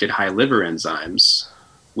detected high liver enzymes,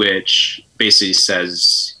 which basically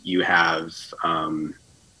says you have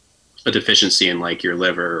a deficiency in like your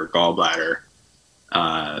liver or gallbladder.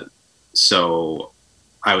 So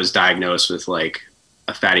I was diagnosed with like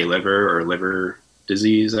a fatty liver or liver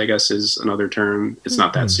disease, I guess is another term. It's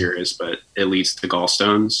not that serious, but it leads to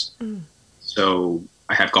gallstones. So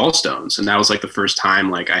I have gallstones, and that was like the first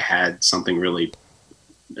time like I had something really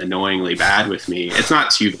annoyingly bad with me. It's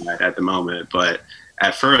not too bad at the moment, but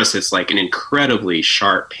at first it's like an incredibly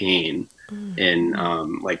sharp pain in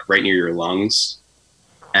like right near your lungs,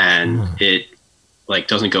 and it like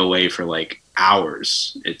doesn't go away for like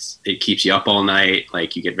hours. It keeps you up all night.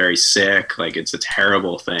 Like you get very sick. Like it's a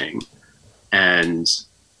terrible thing. And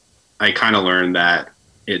I kind of learned that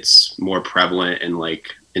it's more prevalent in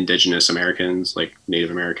like indigenous Americans, like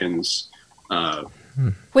Native Americans.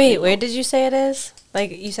 Wait, where did you say it is?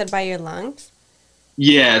 Like you said by your lungs?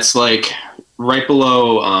 Yeah, it's like right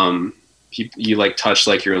below. You like touch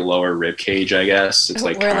like your lower rib cage, I guess. It's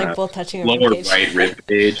like we're like both touching lower rib cage. right rib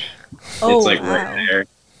cage. Oh, it's like wow. right there.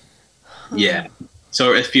 Yeah.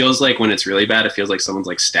 So it feels like when it's really bad, it feels like someone's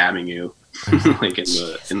like stabbing you, like in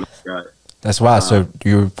the gut. That's wild. So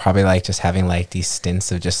you were probably like just having like these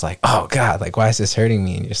stints of just like, oh God, like why is this hurting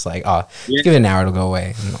me? And you're just like, oh, Yeah. give it an hour, it'll go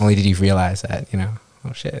away. And only did you realize that, you know,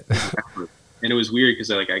 oh shit. And it was weird because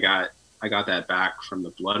like I got that back from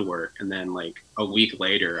the blood work, and then like a week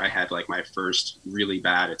later, I had like my first really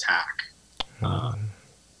bad attack,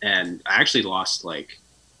 and I actually lost like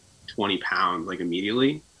 20 pounds like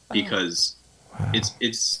immediately because Wow.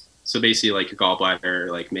 it's so basically like your gallbladder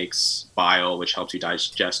like makes bile, which helps you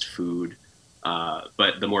digest food.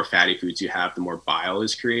 But the more fatty foods you have, the more bile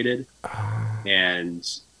is created. And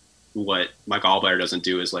what my gallbladder doesn't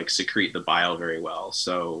do is like secrete the bile very well.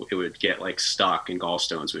 So it would get like stuck and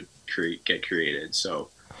gallstones would get created. So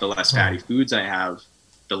the less fatty foods I have,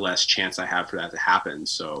 the less chance I have for that to happen.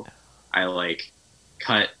 So I like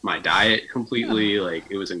cut my diet completely. Like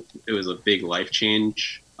it was a big life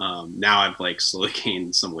change. Now I've like slowly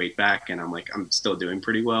gained some weight back, and I'm still doing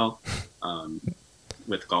pretty well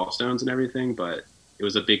with gallstones and everything. But it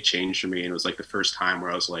was a big change for me, and it was like the first time where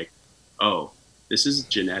I was like, oh, this is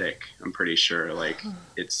genetic. I'm pretty sure. Like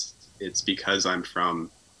it's because I'm from,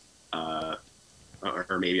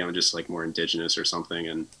 or maybe I'm just like more indigenous or something.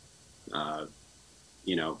 And I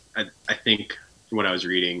think from what I was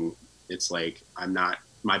reading, it's like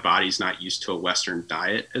my body's not used to a Western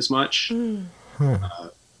diet as much.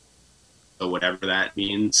 So whatever that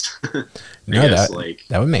means. No,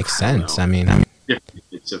 that would make sense. I mean,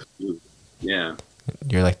 it's a food. Yeah.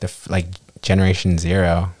 you're like like generation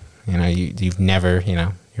zero. You know, you've never, you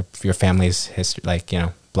know, your family's history, like, you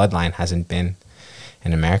know, bloodline hasn't been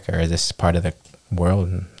in America or this part of the world,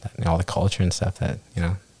 and all the culture and stuff that, you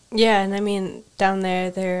know. Yeah, and I mean, down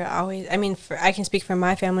there, they're always, I mean, I can speak for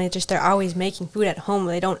my family, just they're always making food at home.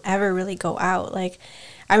 They don't ever really go out. Like,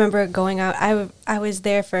 I remember going out, I was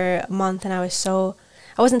there for a month, and I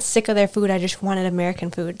wasn't sick of their food, I just wanted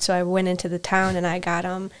American food. So I went into the town, and I got,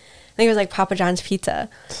 I think it was like Papa John's pizza.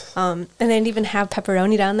 And they didn't even have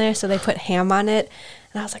pepperoni down there, so they put ham on it.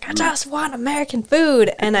 And I was like, I just want American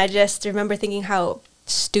food. And I just remember thinking how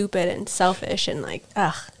stupid and selfish and like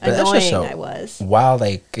annoying I was. While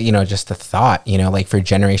like, you know, just the thought, you know, like for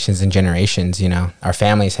generations and generations, you know, our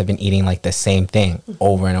families have been eating like the same thing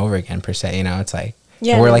over and over again per se, you know. It's like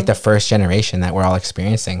we're like the first generation that we're all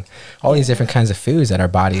experiencing all these different kinds of foods that our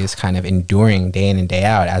body is kind of enduring day in and day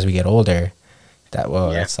out as we get older.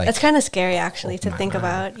 That's like, that's kind of scary actually to think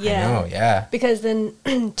about. Yeah, I know, yeah, because then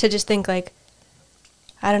to just think like,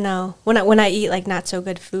 I don't know, when I eat like not so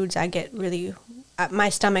good foods, I get really, my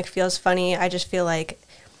stomach feels funny. I just feel like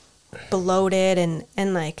bloated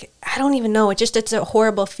and like, I don't even know. It's a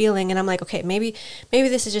horrible feeling. And I'm like, okay, maybe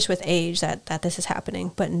this is just with age that this is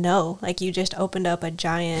happening. But no, like you just opened up a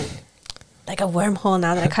giant, like a wormhole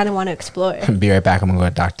now that I kind of want to explore. Be right back. I'm going to go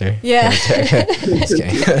to a doctor. Yeah. Just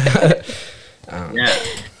kidding. Yeah.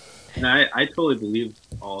 And I totally believe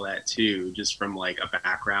all that too, just from like a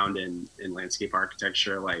background in landscape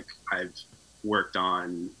architecture. Like I've worked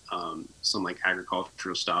on some like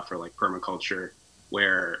agricultural stuff or like permaculture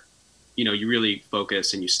where, you know, you really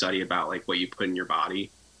focus and you study about like what you put in your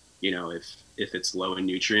body. You know, if it's low in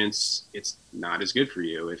nutrients, it's not as good for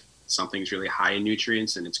you. If something's really high in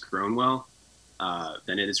nutrients and it's grown well,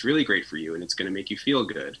 then it is really great for you and it's going to make you feel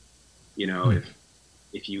good. You know,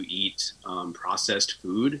 if you eat processed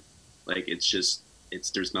food, like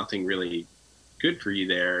there's nothing really good for you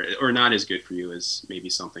there, or not as good for you as maybe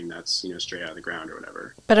something that's, you know, straight out of the ground or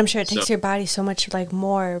whatever. But I'm sure it takes your body so much like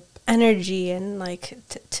more energy and like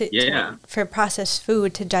for processed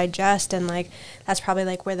food to digest, and like that's probably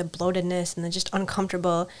like where the bloatedness and the just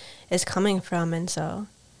uncomfortable is coming from. And so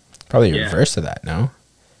probably reverse of that, no?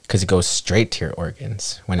 Because it goes straight to your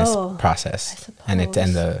organs when it's processed, and I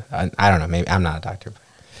don't know, maybe I'm not a doctor, but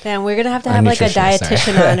damn, we're gonna have to have like a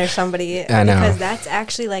dietitian on or somebody. I know, because that's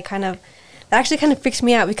actually like kind of freaks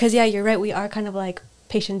me out, because yeah, you're right, we are kind of like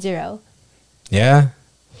patient zero. Yeah,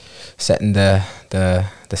 setting the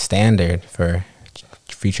standard for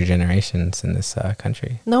future generations in this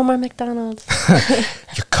country. No more McDonald's.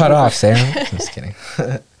 You're cut off, Sarah. I'm just kidding.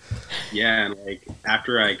 Yeah, and like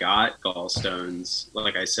after I got gallstones,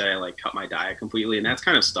 like I said, I like cut my diet completely, and that's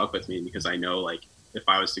kind of stuck with me because I know like if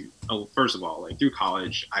I was to, oh, first of all, like through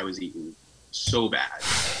college, I was eating so bad,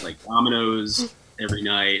 like Domino's every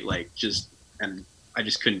night, like just, and I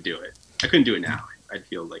just couldn't do it. I couldn't do it now. I'd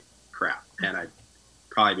feel like crap, and I'd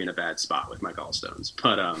probably be in a bad spot with my gallstones.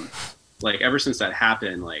 But like ever since that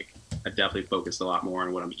happened, like I've definitely focused a lot more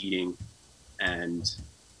on what I'm eating, and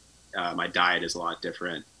my diet is a lot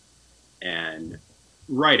different. And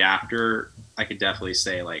right after, I could definitely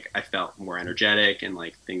say like I felt more energetic and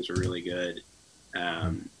like things were really good.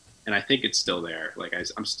 And I think it's still there. Like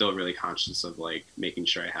I'm still really conscious of like making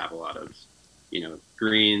sure I have a lot of,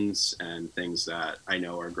 greens and things that I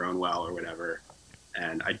know are grown well or whatever.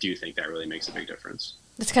 And I do think that really makes a big difference.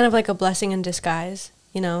 It's kind of like a blessing in disguise,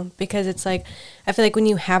 because it's like, I feel like when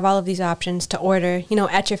you have all of these options to order,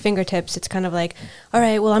 at your fingertips, it's kind of like, all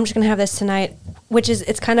right, well, I'm just going to have this tonight,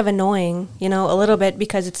 it's kind of annoying, a little bit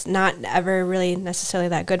because it's not ever really necessarily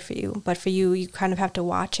that good for you. But for you, you kind of have to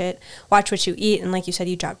watch what you eat. And like you said,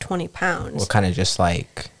 you dropped 20 pounds. Well, kind of just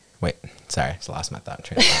like, wait, sorry, I lost my thought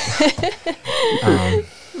train.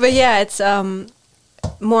 But yeah, it's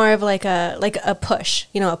more of like a push,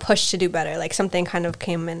 a push to do better. Like something kind of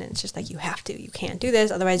came in and it's just like, you can't do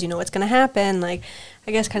this. Otherwise, what's going to happen. Like,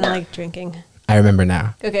 I guess kind of like drinking. I remember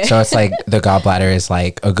now. Okay. So it's like the gallbladder is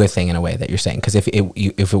like a good thing in a way that you're saying. Because if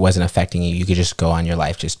it wasn't affecting you, you could just go on your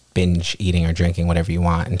life, just binge eating or drinking whatever you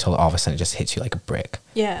want until all of a sudden it just hits you like a brick.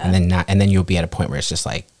 Yeah. And then you'll be at a point where it's just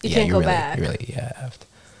like, you can't go back. You really, yeah.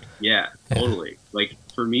 Yeah, totally. Like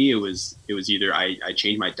for me, it was either I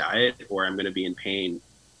change my diet or I'm going to be in pain,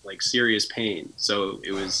 like serious pain. So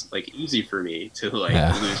it was like easy for me to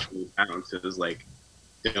like lose 20 pounds. It was like,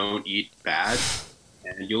 don't eat bad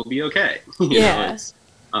and you'll be okay. Because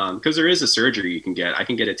there is a surgery you can get. I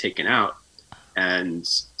can get it taken out and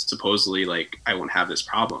supposedly like I won't have this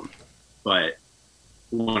problem. But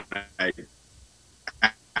when I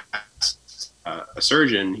a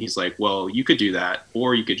surgeon, he's like, well, you could do that,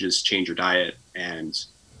 or you could just change your diet and,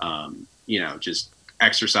 just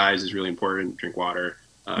exercise is really important. Drink water,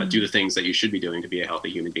 do the things that you should be doing to be a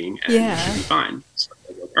healthy human being, and you should be fine. So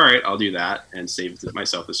I was like, all right, I'll do that and save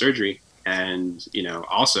myself the surgery. And,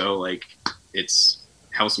 also like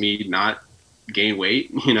helps me not gain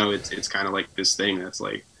weight. It's kind of like this thing that's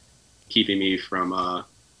like keeping me from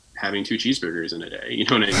having 2 cheeseburgers in a day. You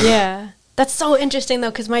know what I mean? Yeah. That's so interesting, though,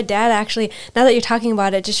 because my dad actually, now that you're talking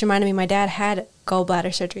about it, just reminded me my dad had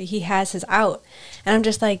gallbladder surgery. He has his out. And I'm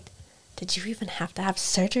just like, did you even have to have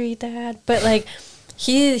surgery, Dad? But, like,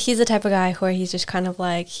 he's the type of guy where he's just kind of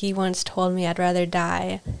like, he once told me I'd rather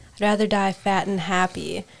die fat and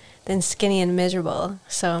happy than skinny and miserable.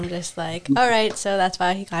 So I'm just like, all right, so that's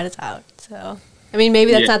why he got his out. So, I mean,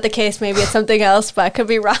 maybe that's not the case. Maybe it's something else, but I could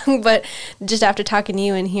be wrong. But just after talking to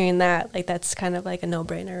you and hearing that, like, that's kind of like a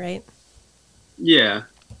no-brainer, right? Yeah.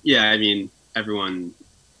 I mean, everyone,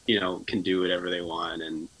 can do whatever they want,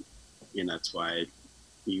 and that's why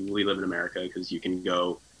we live in America, because you can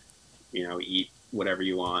go, eat whatever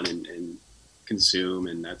you want and consume,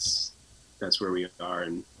 and that's where we are.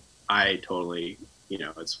 And I totally,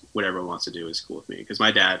 it's what everyone wants to do is cool with me, because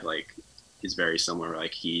my dad like is very similar.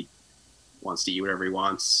 Like he wants to eat whatever he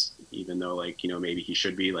wants, even though like maybe he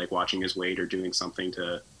should be like watching his weight or doing something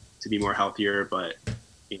to be more healthier, but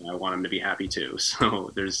I want him to be happy too.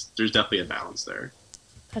 So there's definitely a balance there.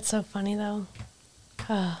 That's so funny though.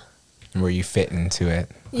 Where you fit into it.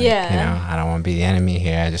 Like, yeah. I don't want to be the enemy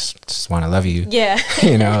here. I just want to love you. Yeah.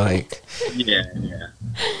 like.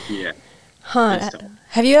 Yeah. Huh.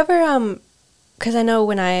 Have you ever, because I know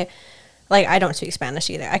when I don't speak Spanish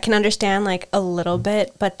either. I can understand like a little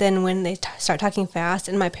bit, but then when they start talking fast,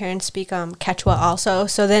 and my parents speak Quechua also,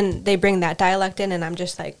 so then they bring that dialect in, and I'm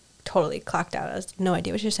just like, totally clocked out. I have no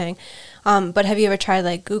idea what you're saying. But have you ever tried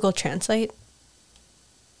like Google Translate?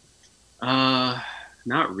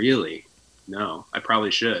 Not really. No, I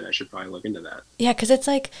probably should. I should probably look into that. Yeah, because it's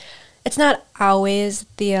like, it's not always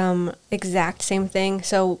the exact same thing.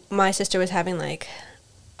 So my sister was having like,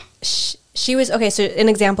 she was, okay, so an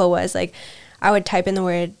example was like, I would type in the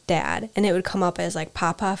word dad, and it would come up as like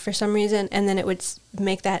papa for some reason, and then it would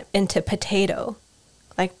make that into potato.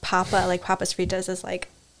 Like papa, like Papa's Fritas is like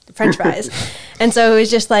French fries. And so it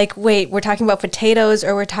was just like, wait, we're talking about potatoes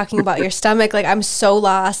or we're talking about your stomach? Like, I'm so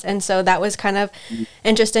lost. And so that was kind of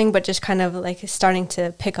interesting, but just kind of like starting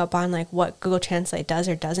to pick up on like what Google Translate does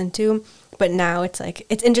or doesn't do. But now it's like,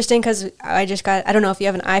 it's interesting because I don't know if you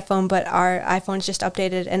have an iPhone, but our iPhone's just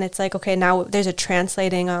updated, and it's like, okay, now there's a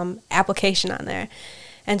translating application on there.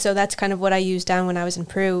 And so that's kind of what I used down when I was in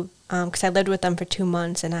Peru, because I lived with them for 2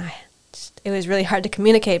 months, and it was really hard to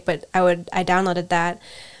communicate, but I downloaded that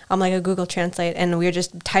on like a Google Translate, and we were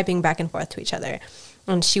just typing back and forth to each other.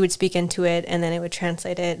 And she would speak into it, and then it would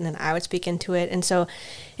translate it, and then I would speak into it. And so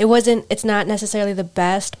it's not necessarily the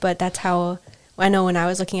best, but that's how I know when I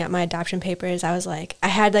was looking at my adoption papers, I was like, I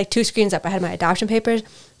had like 2 screens up. I had my adoption papers,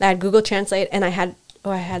 I had Google Translate, and I had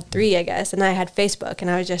 3, I guess, and then I had Facebook, and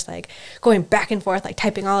I was just like going back and forth, like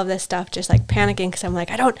typing all of this stuff, just like panicking, because I'm like,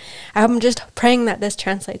 I'm just praying that this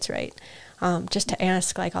translates right, just to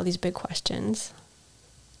ask like all these big questions.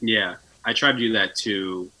 Yeah, I try to do that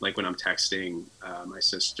too. Like when I'm texting my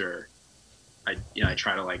sister, I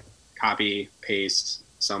try to like copy, paste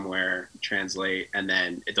somewhere, translate, and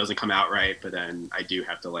then it doesn't come out right, but then I do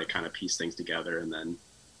have to like kind of piece things together, and then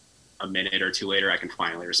a minute or 2 later I can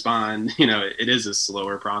finally respond. It is a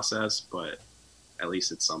slower process, but at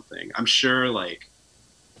least it's something. I'm sure like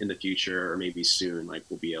in the future, or maybe soon, like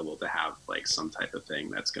we'll be able to have like some type of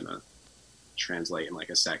thing that's gonna translate in like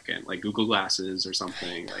a second, like Google Glasses or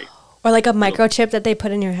something, like, or like a microchip that they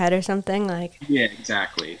put in your head or something, like. Yeah,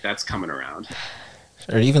 exactly, that's coming around.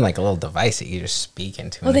 Or even like a little device that you just speak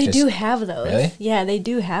into. Well, they do have those. Really? Yeah, they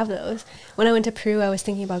do have those. When I went to Peru, I was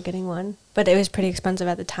thinking about getting one, but it was pretty expensive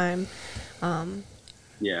at the time.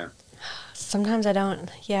 Yeah. Sometimes I don't.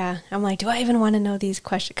 Yeah, I'm like, do I even want to know these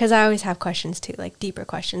questions? Because I always have questions too, like deeper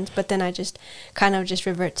questions. But then I just kind of just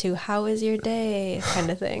revert to how was your day kind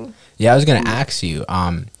of thing. Yeah, I was gonna ask you.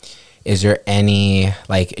 Is there any,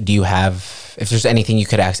 like, do you have, if there's anything you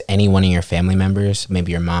could ask any one of your family members,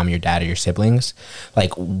 maybe your mom, your dad, or your siblings,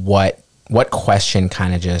 like what question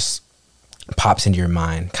kind of just pops into your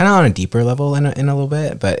mind, kind of on a deeper level in a little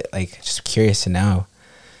bit, but like just curious to know.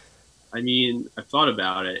 I mean, I've thought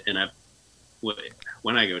about it, and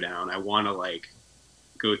when I go down, I want to like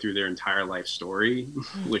go through their entire life story,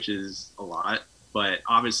 which is a lot. But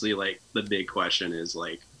obviously, like the big question is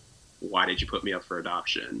like, why did you put me up for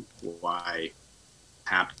adoption? Why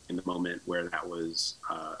happened in the moment where that was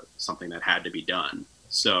something that had to be done?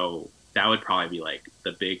 So that would probably be like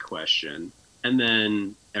the big question. And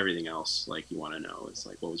then everything else, like you want to know, it's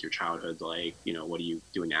like, what was your childhood like? What are you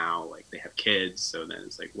doing now? Like they have kids. So then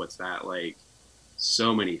it's like, what's that like?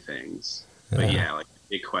 So many things. Yeah. But yeah, like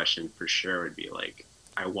the big question for sure would be like,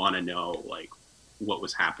 I want to know like what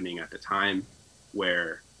was happening at the time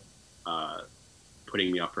where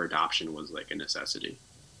putting me up for adoption was like a necessity.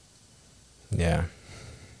 Yeah,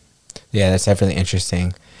 that's definitely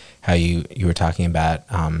interesting how you were talking about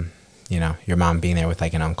your mom being there with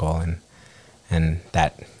like an uncle, and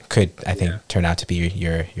that could, I think, turn out to be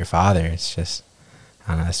your father. It's just,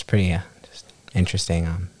 I don't know, it's pretty just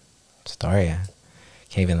interesting story. I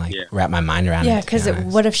can't even wrap my mind around it. Yeah, because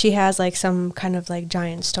what if she has like some kind of like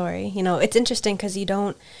giant story? It's interesting because you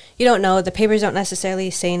don't know. The papers don't necessarily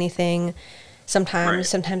say anything.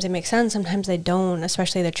 Sometimes they make sense, sometimes they don't,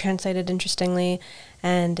 especially they're translated interestingly,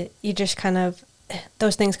 and you just kind of,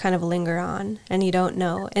 those things kind of linger on, and you don't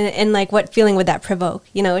know. And like, what feeling would that provoke?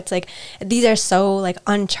 It's like, these are so like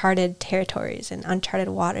uncharted territories and uncharted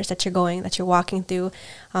waters that you're walking through,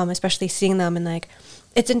 especially seeing them, and like,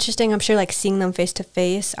 it's interesting, I'm sure, like seeing them face to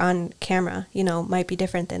face on camera, might be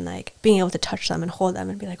different than like being able to touch them and hold them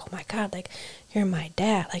and be like, oh my God, like you're my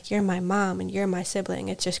dad, like you're my mom and you're my sibling.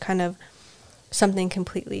 It's just kind of something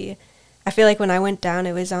completely, I feel like when I went down,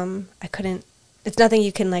 it was, it's nothing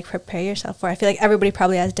you can like prepare yourself for. I feel like everybody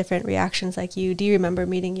probably has different reactions like you. Do you remember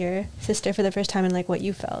meeting your sister for the first time and like what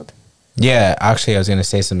you felt? Yeah, actually I was going to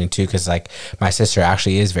say something too, because like my sister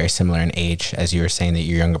actually is very similar in age as you were saying that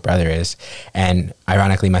your younger brother is, and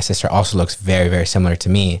ironically my sister also looks very, very similar to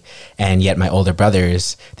me, and yet my older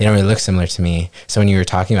brothers, they don't really look similar to me. So when you were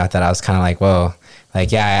talking about that, I was kind of like, whoa,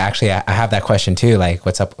 like, yeah, I have that question too. Like,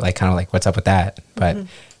 what's up? Like, kind of like, what's up with that? But,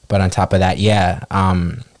 but on top of that, yeah,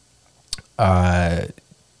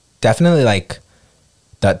 definitely like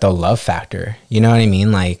the love factor. You know what I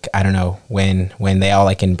mean? Like, I don't know, when they all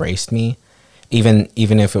like embraced me, even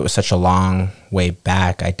if it was such a long way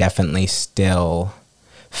back, I definitely still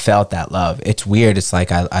felt that love. It's weird. It's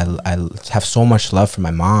like I have so much love for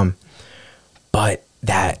my mom, but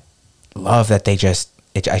that love that you just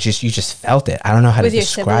felt it. I don't know how to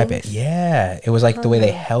describe it. Yeah. It was like the way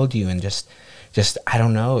they held you and just, I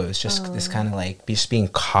don't know. It was just this kind of like just being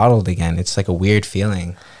coddled again. It's like a weird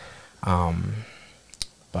feeling.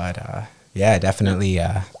 But yeah, definitely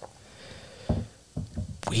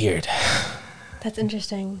weird. That's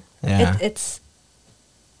interesting. Yeah. I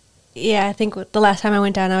think the last time I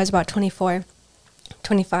went down, I was about 25,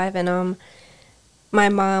 and my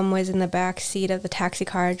mom was in the back seat of the taxi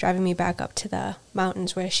car driving me back up to the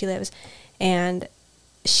mountains where she lives, and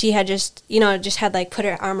she had just, you know, just had like put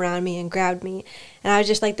her arm around me and grabbed me, and I was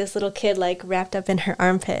just like this little kid like wrapped up in her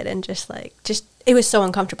armpit, and just it was so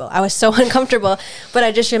uncomfortable. I was so uncomfortable, but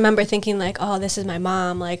I just remember thinking like, oh, this is my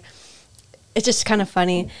mom. Like, it's just kind of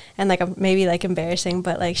funny and like maybe like embarrassing,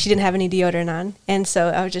 but like she didn't have any deodorant on, and so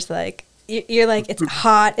I was just like, you're like, it's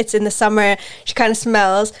hot, it's in the summer, she kind of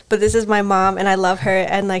smells, but this is my mom and I love her,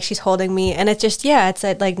 and like she's holding me, and it's just, yeah, it's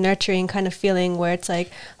that like nurturing kind of feeling where it's like,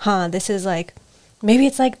 this is like, maybe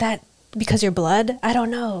it's like that because you're blood, I don't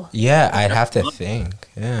know. Yeah, I'd have to think.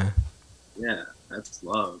 Yeah, that's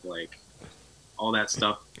love. Like, all that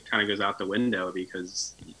stuff kind of goes out the window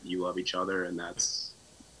because you love each other, and that's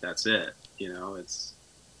it, you know. It's,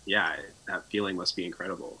 yeah, that feeling must be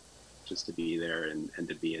incredible, just to be there and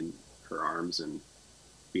to be in her arms and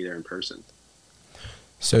be there in person.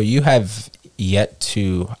 So you have yet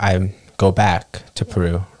to go back to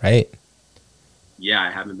Peru, right? Yeah,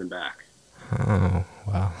 I haven't been back. Oh,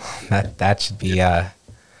 well, that should be a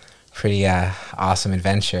pretty awesome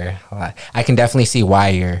adventure. I can definitely see why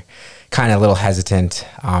you're kind of a little hesitant.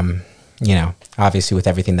 You know, obviously with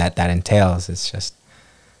everything that entails, it's just,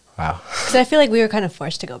 wow. Because I feel like we were kind of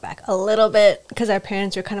forced to go back a little bit because our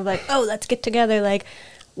parents were kind of like, oh, let's get together, like,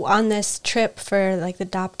 on this trip for like the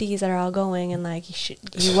adoptees that are all going, and like,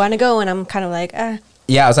 you want to go? And I'm kind of like,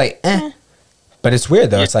 yeah, I was like, but it's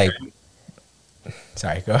weird though. Yeah. It's like,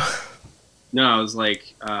 sorry, go. No, I was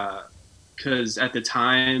like, because at the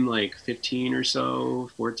time, like 15 or so,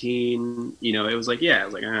 14, you know, it was like, yeah, I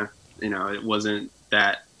was like, you know, it wasn't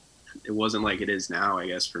like it is now, I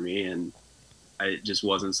guess, for me, and it just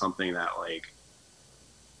wasn't something that like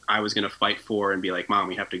I was going to fight for and be like, Mom,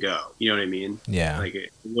 we have to go. You know what I mean? Yeah. Like,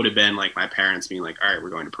 it would have been like my parents being like, all right, we're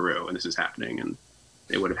going to Peru and this is happening. And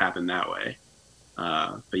it would have happened that way.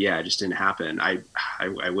 But yeah, it just didn't happen.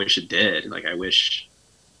 I wish it did. Like, I wish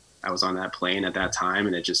I was on that plane at that time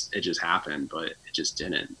and it just happened, but it just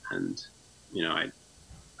didn't. And, you know,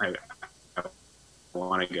 I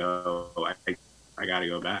want to go. I got to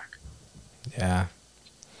go back. Yeah.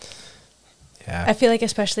 Yeah. I feel like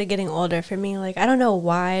especially getting older for me, like, I don't know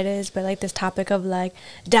why it is, but like this topic of like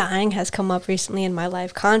dying has come up recently in my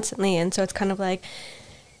life constantly. And so it's kind of like,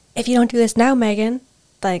 if you don't do this now, Megan,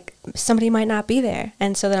 like somebody might not be there.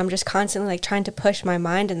 And so then I'm just constantly like trying to push my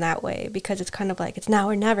mind in that way, because it's kind of like, it's now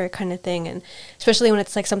or never kind of thing. And especially when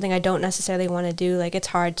it's like something I don't necessarily want to do, like it's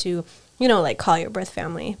hard to, you know, like call your birth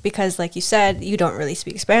family, because like you said, you don't really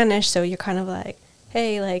speak Spanish. So you're kind of like,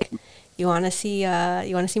 hey, like, you want to see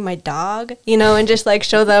my dog, you know, and just like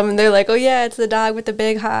show them, and they're like, oh yeah, it's the dog with the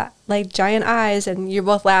big hot like giant eyes, and you're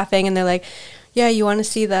both laughing, and they're like, yeah, you want to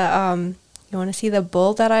see the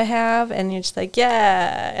bull that I have, and you're just like,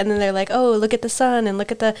 yeah, and then they're like, oh, look at the sun and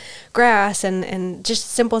look at the grass, and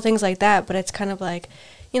just simple things like that. But it's kind of like,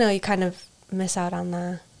 you know, you kind of miss out on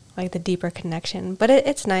the like the deeper connection, but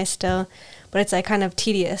it's nice still, but it's like kind of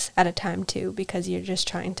tedious at a time too, because you're just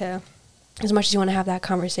trying to, as much as you want to have that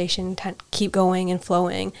conversation, keep going and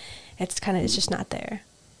flowing, it's just not there.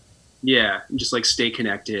 Yeah, just like stay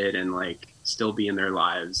connected and like still be in their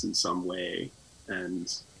lives in some way.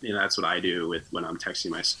 And, you know, that's what I do when I'm texting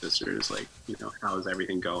my sisters, like, you know, how is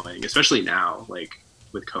everything going? Especially now, like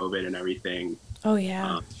with COVID and everything. Oh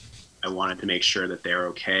yeah. I wanted to make sure that they're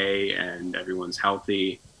okay and everyone's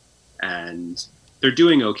healthy, and they're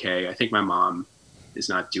doing okay. I think my mom is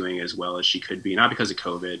not doing as well as she could be, not because of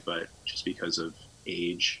COVID, but just because of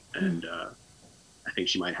age. And I think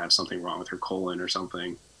she might have something wrong with her colon or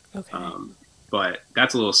something. Okay. But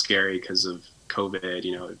that's a little scary because of COVID.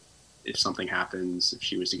 You know, if something happens, if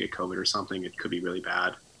she was to get COVID or something, it could be really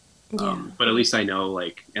bad. Yeah. But at least I know,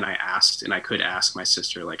 like, and I could ask my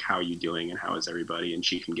sister, like, how are you doing and how is everybody? And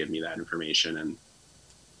she can give me that information. And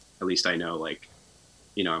at least I know, like,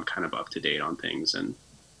 you know, I'm kind of up to date on things. And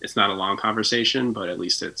it's not a long conversation, but at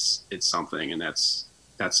least it's something. And that's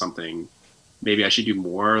something maybe I should do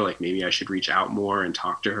more. Like, maybe I should reach out more and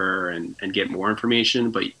talk to her and get more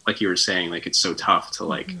information. But like you were saying, like, it's so tough to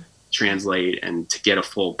like translate and to get a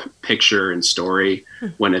full picture and story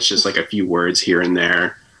when it's just like a few words here and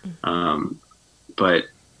there. But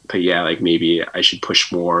yeah, like maybe I should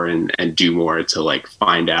push more and do more to like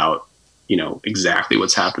find out, you know, exactly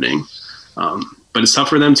what's happening. But it's tough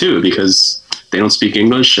for them too, because they don't speak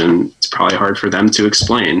English and it's probably hard for them to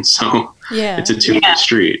explain. So yeah, it's a two-way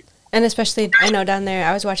street. And especially, I know down there,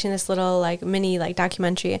 I was watching this little like mini like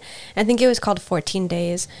documentary. I think it was called 14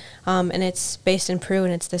 Days. And it's based in Peru,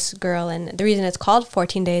 and it's this girl. And the reason it's called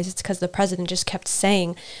 14 Days is because the president just kept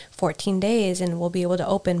saying 14 days and we'll be able to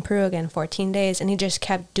open Peru again, 14 days. And he just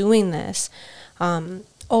kept doing this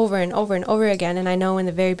over and over and over again. And I know in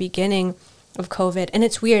the very beginning, of COVID. And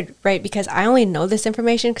it's weird, right? Because I only know this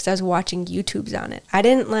information because I was watching YouTubes on it. I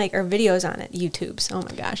didn't like, or videos on it, YouTubes. Oh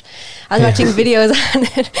my gosh. I was watching videos on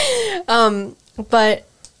it. But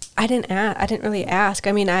I didn't really ask.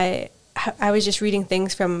 I mean, I was just reading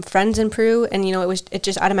things from friends in Peru, and it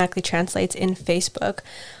just automatically translates in Facebook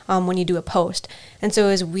when you do a post. And so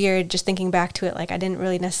it was weird just thinking back to it. Like, I didn't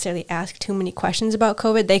really necessarily ask too many questions about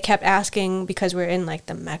COVID. They kept asking because we're in like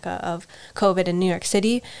the mecca of COVID in New York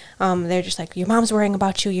City. They're just like, your mom's worrying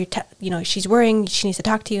about you. She's worrying. She needs to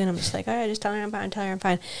talk to you. And I'm just like, all right, just tell her I'm fine. Tell her I'm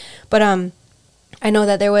fine. But I know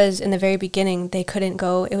that there was, in the very beginning, they couldn't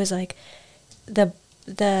go. It was like the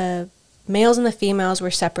males and the females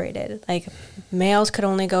were separated. Like, males could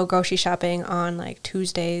only go grocery shopping on like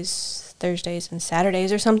Tuesdays, Thursdays, and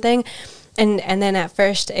Saturdays or something. And then at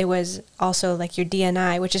first it was also like your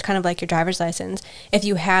DNI, which is kind of like your driver's license. If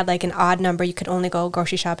you had like an odd number, you could only go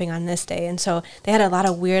grocery shopping on this day. And so they had a lot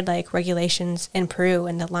of weird like regulations in Peru,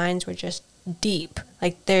 and the lines were just deep.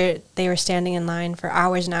 Like they were standing in line for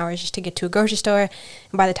hours and hours just to get to a grocery store.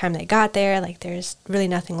 And by the time they got there, like there's really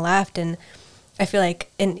nothing left. And I feel like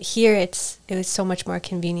in here it was so much more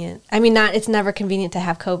convenient. I mean, it's never convenient to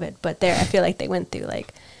have COVID, but there I feel like they went through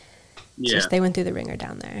they went through the ringer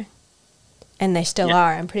down there, and they still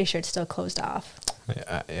are. I'm pretty sure it's still closed off.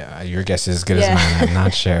 Yeah, your guess is as good as mine. I'm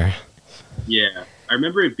not sure. Yeah, I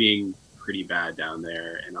remember it being pretty bad down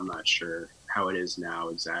there, and I'm not sure how it is now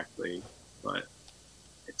exactly, but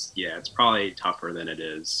it's probably tougher than it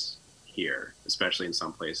is here, especially in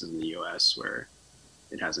some places in the U.S. where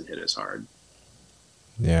it hasn't hit as hard.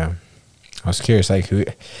 Yeah. I was curious, like, I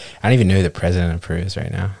don't even know who the president of Peru is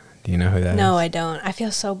right now. Do you know who that is? No, I don't. I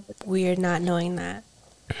feel so weird not knowing that.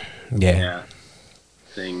 Yeah.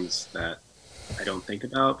 Things that I don't think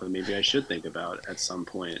about, but maybe I should think about at some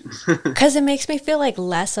point. Because it makes me feel like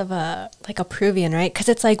less of a Peruvian, right? Because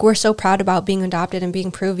it's like we're so proud about being adopted and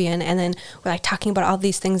being Peruvian, and then we're like talking about all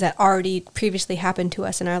these things that already previously happened to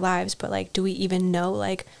us in our lives, but like, do we even know,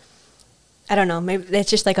 like, I don't know, maybe it's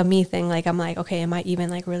just like a me thing. Like, I'm like, okay, am I even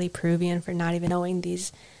like really Peruvian for not even knowing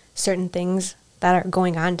these certain things that are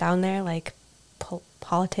going on down there, like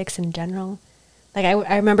politics in general? Like,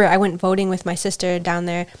 I remember I went voting with my sister down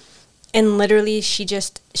there, and literally she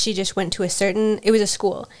just went to it was a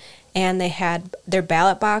school, and they had their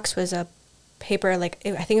ballot box was a paper, like,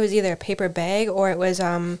 I think it was either a paper bag or it was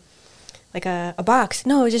like a box.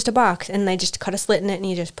 No, it was just a box, and they just cut a slit in it and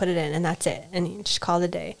you just put it in, and that's it, and you just call it a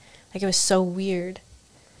day. Like, it was so weird.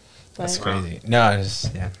 That's crazy. No,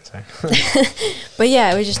 sorry. But yeah,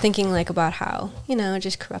 I was just thinking like about how,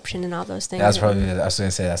 just corruption and all those things. I was going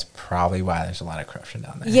to say that's probably why there's a lot of corruption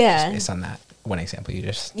down there. Yeah. Just based on that one example you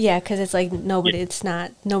just. Yeah, because it's like nobody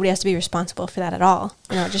has to be responsible for that at all.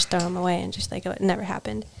 Just throw them away and just like it never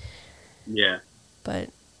happened. Yeah.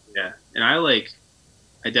 But. Yeah. And I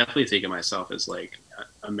definitely think of myself as like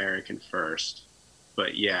American first.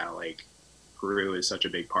 But yeah, like, Peru is such a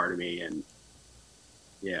big part of me, and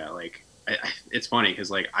like it's funny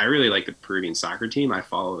because like I really like the Peruvian soccer team. I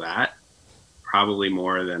follow that probably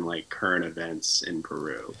more than like current events in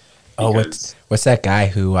Peru. Oh, what's that guy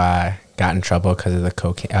who got in trouble because of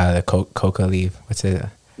the coca leaf? What's it?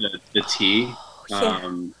 The tea.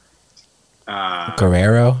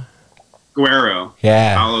 Guerrero.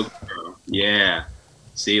 Yeah. Paulo Guerrero. Yeah.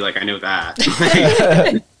 See, like, I know that.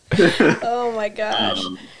 Oh my gosh.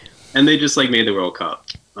 And they just like made the World Cup.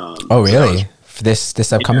 Oh really? For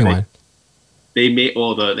this upcoming one? They made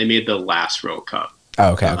the last World Cup.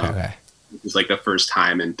 Oh, okay. It was like the first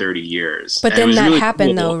time in 30 years. But then that really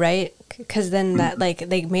happened though, right? Because then that like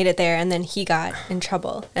they made it there, and then he got in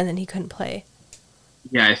trouble, and then he couldn't play.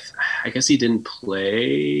 Yeah, I guess he didn't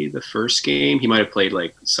play the first game. He might have played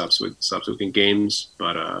like subsequent games,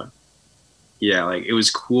 but yeah, like it was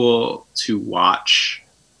cool to watch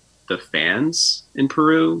the fans in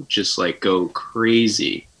Peru just like go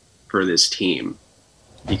crazy for this team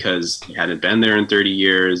because they hadn't been there in 30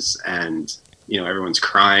 years, and everyone's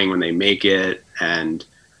crying when they make it, and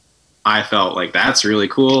I felt like that's really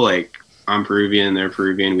cool. Like, I'm Peruvian, they're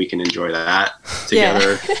Peruvian, we can enjoy that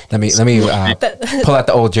together. Yeah. let me pull out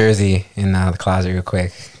the old jersey in the closet real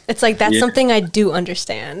quick. It's like that's something I do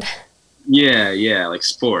understand. Yeah, like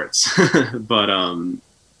sports. But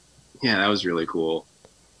yeah, that was really cool.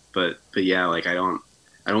 But yeah, like I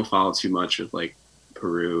don't follow too much of like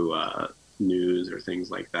Peru news or things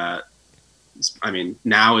like that. I mean,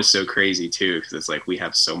 now is so crazy too because it's like we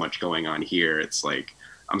have so much going on here. It's like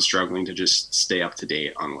I'm struggling to just stay up to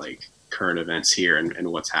date on like current events here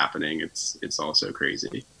and what's happening. It's all so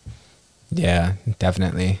crazy. Yeah,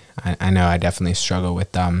 definitely. I know I definitely struggle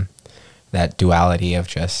with that duality of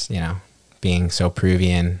just being so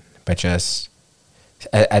Peruvian but just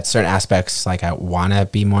at certain aspects, like I want to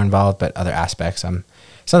be more involved, but other aspects,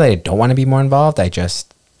 it's not that I don't want to be more involved. I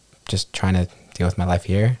just trying to deal with my life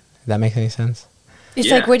here. Does that make any sense? It's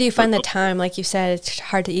like, where do you find the time? Like you said, it's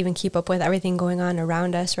hard to even keep up with everything going on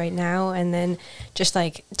around us right now. And then just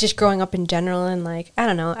growing up in general. And like, I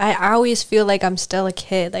don't know, I always feel like I'm still a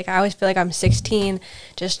kid. Like I always feel like I'm 16,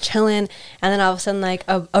 just chilling. And then all of a sudden, like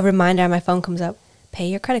a reminder on my phone comes up, pay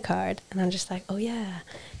your credit card. And I'm just like, oh yeah,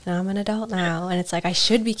 now I'm an adult now. And it's like, I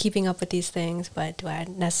should be keeping up with these things, but do I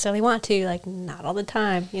necessarily want to? Like, not all the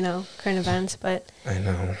time, current events. But I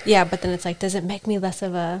know. Yeah, but then it's like, does it make me less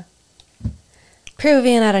of a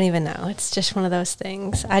Peruvian? I don't even know. It's just one of those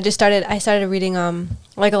things. I started reading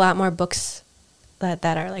like a lot more books that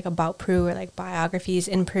are like about Peru, or like biographies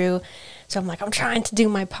in Peru. So I'm like, I'm trying to do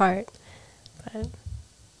my part. But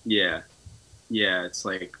yeah, it's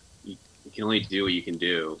like you can only do what you can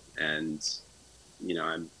do, and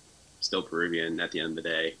I'm still Peruvian at the end of the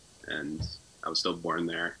day, and I was still born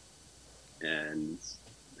there, and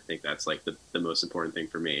I think that's like the most important thing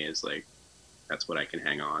for me is like that's what I can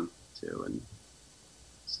hang on to, and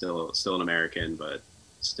still an American, but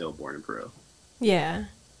still born in Peru. Yeah,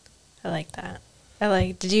 I like that.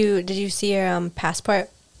 Did you see your passport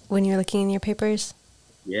when you were looking in your papers?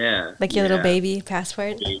 Yeah. Like your little baby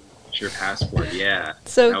passport? Your passport, yeah.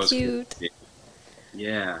 So cute. Cool.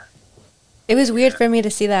 Yeah. It was weird for me to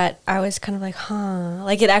see that. I was kind of like, huh.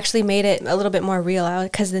 Like, it actually made it a little bit more real,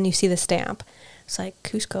 because then you see the stamp. It's like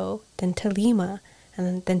Cusco, then to Lima,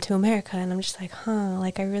 and then to America. And I'm just like, huh,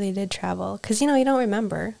 like I really did travel. Because, you don't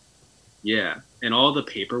remember. Yeah. And all the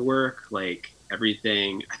paperwork, like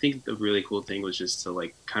everything, I think the really cool thing was just to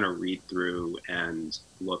like kind of read through and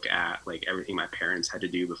look at like everything my parents had to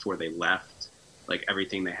do before they left, like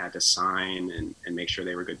everything they had to sign and make sure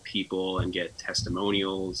they were good people and get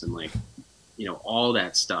testimonials and like, all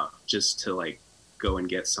that stuff just to like go and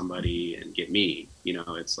get somebody and get me,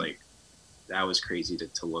 it's like, that was crazy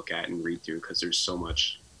to look at and read through, because there's so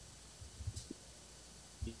much,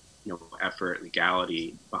 effort,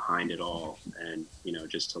 legality behind it all. And,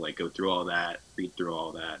 just to like go through all that, read through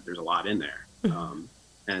all that, there's a lot in there. Mm-hmm.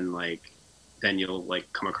 And like, then you'll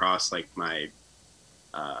like come across like my,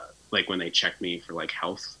 like when they checked me for like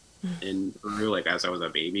health in Peru, like as I was a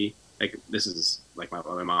baby, like this is like my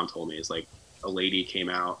mom told me, is like a lady came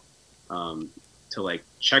out, to like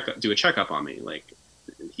do a checkup on me. Like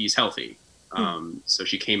he's healthy. So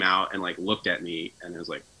she came out and like looked at me and it was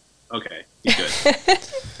like, okay, he's good.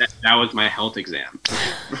 that was my health exam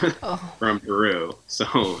from Peru.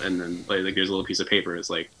 So, and then like there's a little piece of paper. It's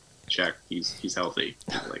like, check, he's healthy.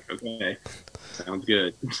 Like, okay, sounds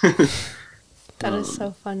good. That is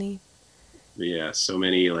so funny. Yeah, so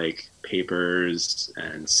many like papers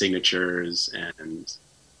and signatures and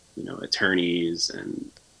attorneys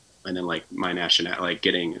and then like my national, like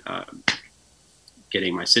getting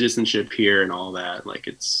my citizenship here and all that. Like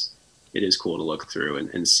it is cool to look through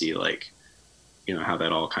and see like how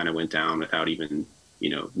that all kind of went down without even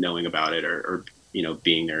knowing about it or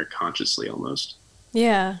being there consciously almost.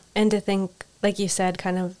 Yeah, and to think, like you said,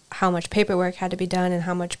 kind of how much paperwork had to be done and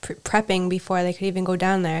how much prepping before they could even go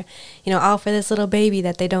down there, all for this little baby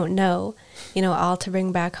that they don't know, all to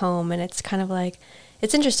bring back home. And it's kind of like,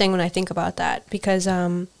 it's interesting when I think about that, because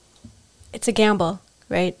it's a gamble,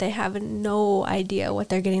 right? They have no idea what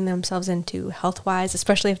they're getting themselves into health-wise,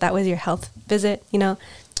 especially if that was your health visit,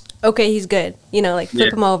 Okay, he's good. Like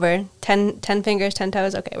flip him over, 10 fingers, 10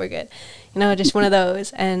 toes, okay, we're good. Just one of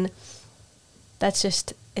those. And that's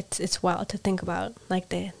just, it's wild to think about, like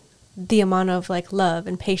the amount of like love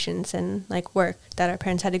and patience and like work that our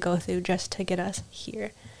parents had to go through just to get us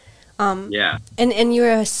here. Yeah. And you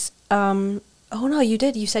were oh no, you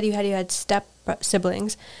did. You said you had step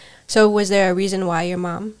siblings. So was there a reason why your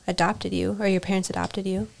mom adopted you, or your parents adopted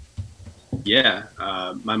you? Yeah.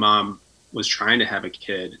 My mom was trying to have a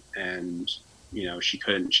kid and, she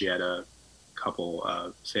couldn't. She had a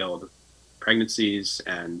couple failed pregnancies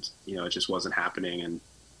and, it just wasn't happening. And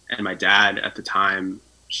my dad at the time,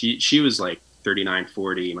 she was like 39,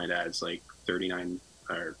 40. My dad's like 39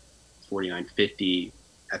 or 49, 50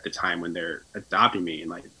 at the time when they're adopting me.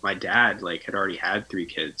 And my dad like had already had 3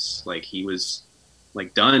 kids. Like he was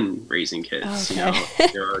like done raising kids, okay.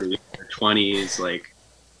 They're already in their 20s. Like,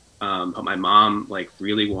 but my mom like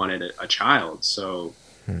really wanted a child. So,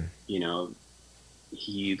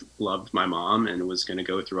 he loved my mom and was going to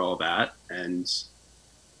go through all that and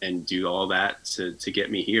do all that to get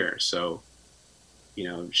me here. So,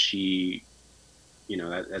 she,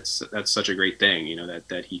 that's such a great thing,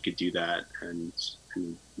 that he could do that and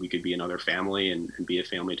we could be another family and be a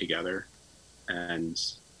family together. And,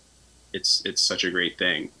 it's such a great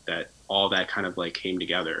thing that all that kind of like came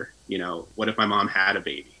together. You know, what if my mom had a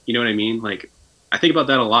baby? You know what I mean? Like, I think about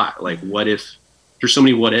that a lot. Like, what if there's so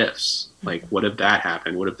many what ifs? Like, what if that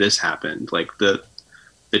happened? What if this happened? Like the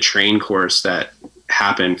train course that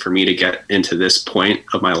happened for me to get into this point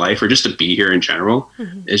of my life, or just to be here in general,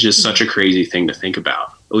 is just such a crazy thing to think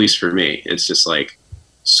about. At least for me, it's just like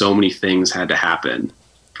so many things had to happen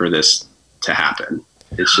for this to happen.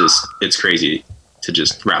 It's crazy to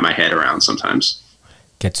just wrap my head around sometimes.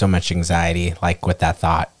 Get so much anxiety like with that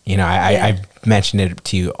thought. You know, I mentioned it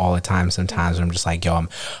to you all the time sometimes when I'm just like, yo,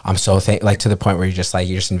 I'm so like to the point where you're just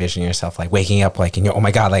envisioning yourself like waking up like, and you're, oh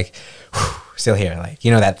my God, like whew, still here. Like,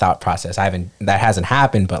 you know, that thought process. That hasn't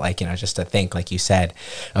happened, but like, you know, just to think, like you said,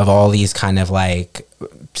 of all these kind of like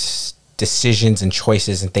decisions and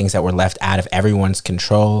choices and things that were left out of everyone's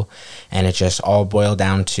control. And it just all boiled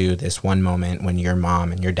down to this one moment when your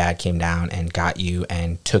mom and your dad came down and got you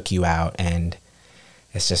and took you out. And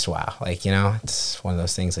it's just, wow. Like, you know, it's one of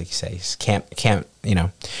those things, like you say, you just can't, you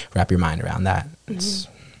know, wrap your mind around that. It's,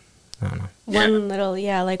 I don't know. One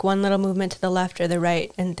little movement to the left or the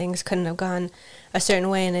right and things couldn't have gone a certain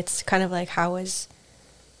way. And it's kind of like,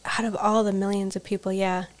 out of all the millions of people,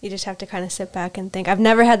 you just have to kind of sit back and think. I've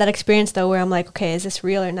never had that experience, though, where I'm like, okay, is this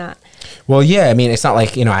real or not? Well, yeah, I mean, it's not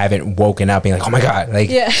like, you know, I haven't woken up being like, oh my God, like,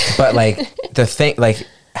 but like the thing, like,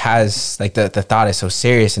 has like the thought is so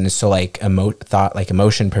serious and it's so like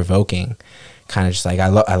emotion provoking, kind of just like I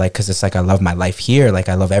like, because it's like I love my life here, like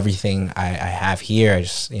I love everything I have here. I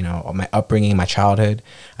just, you know, my upbringing, my childhood,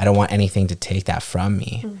 I don't want anything to take that from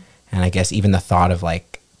me. And I guess even the thought of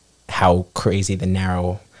like how crazy the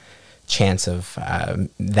narrow chance of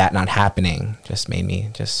that not happening just made me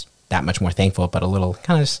just that much more thankful, but a little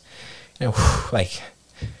kind of just, you know, like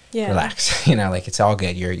relax, you know, like it's all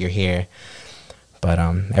good, you're here. But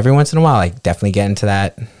every once in a while, like definitely get into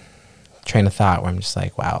that train of thought where I'm just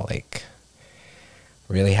like, wow, like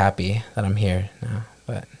really happy that I'm here now.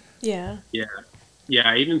 But yeah,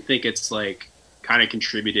 I even think it's like kind of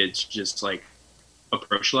contributed to just like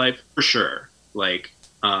approach life for sure. Like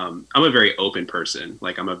I'm a very open person.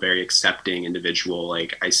 Like I'm a very accepting individual.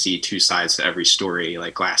 Like I see two sides to every story,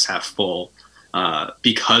 like glass half full.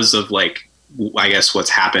 Because of like, I guess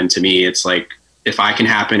what's happened to me, it's like, if I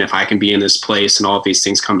can be in this place and all of these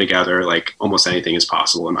things come together, like almost anything is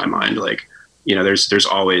possible in my mind. Like, you know, there's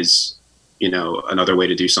always, you know, another way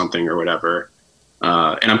to do something or whatever.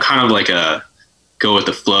 And I'm kind of like a go with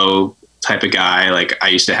the flow type of guy. Like I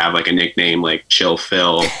used to have like a nickname, like Chill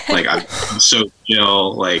Phil, like I'm so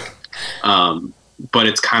chill, like, but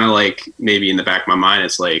it's kind of like maybe in the back of my mind,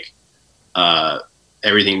 it's like,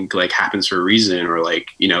 everything like happens for a reason, or like,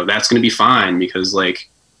 you know, that's going to be fine because like,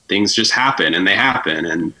 things just happen and they happen.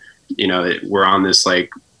 And, you know, we're on this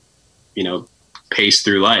like, you know, pace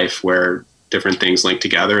through life where different things link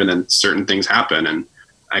together and then certain things happen. And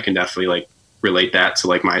I can definitely like relate that to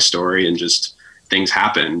like my story, and just things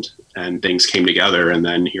happened and things came together. And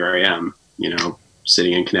then here I am, you know,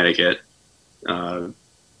 sitting in Connecticut.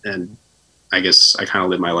 And I guess I kind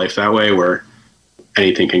of live my life that way where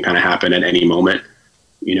anything can kind of happen at any moment.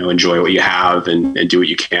 You know, enjoy what you have and do what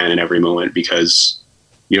you can in every moment, because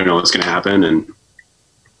you don't know what's going to happen. And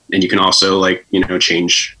you can also like, you know,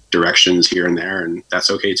 change directions here and there, and that's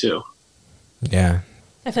okay too. Yeah.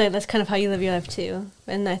 I feel like that's kind of how you live your life too.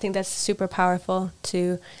 And I think that's super powerful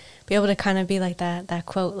to be able to kind of be like that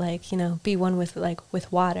quote, like, you know, be one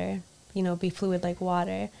with water, you know, be fluid like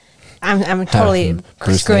water. I'm totally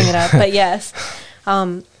screwing it up, but yes.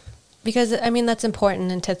 Because I mean, that's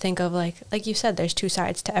important, and to think of like you said, there's two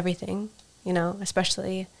sides to everything, you know,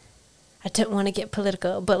 especially, I didn't want to get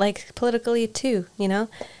political, but like politically too, you know?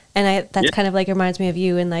 And that's kind of like reminds me of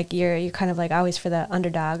you, and like you're kind of like always for the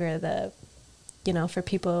underdog, or the, you know, for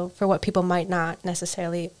what people might not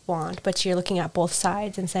necessarily want, but you're looking at both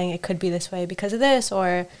sides and saying it could be this way because of this,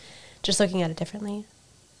 or just looking at it differently.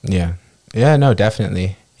 Yeah. Yeah, no,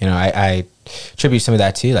 definitely. You know, I attribute some of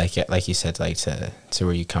that too, like you said, like to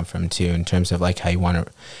where you come from too, in terms of like how you want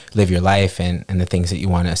to live your life and the things that you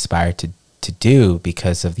want to aspire to do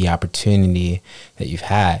because of the opportunity that you've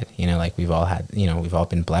had. You know, like we've all had, you know, we've all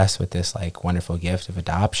been blessed with this like wonderful gift of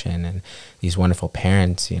adoption and these wonderful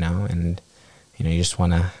parents, you know, and, you know, you just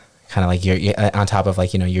want to kind of like you're on top of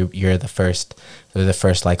like, you know, they're the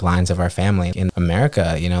first like lines of our family in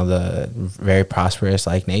America, you know, the very prosperous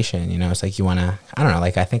like nation, you know. It's like you want to, I don't know,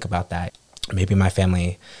 like I think about that. Maybe my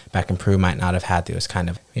family back in Peru might not have had those kind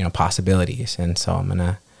of, you know, possibilities. And so I'm going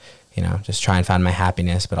to, you know, just try and find my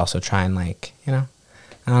happiness, but also try and like, you know,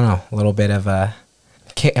 I don't know, a little bit of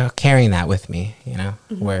carrying that with me, you know,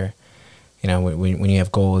 where, you know, when you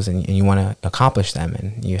have goals and you want to accomplish them,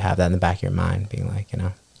 and you have that in the back of your mind, being like, you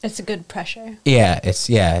know, it's a good pressure. Yeah,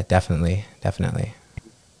 definitely.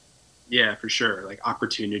 Yeah, for sure. Like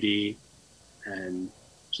opportunity and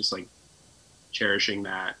just like cherishing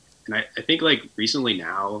that. And I think like recently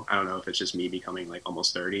now, I don't know if it's just me becoming like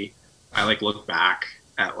almost 30, I like look back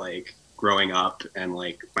at like growing up and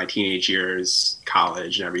like my teenage years,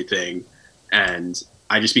 college and everything. And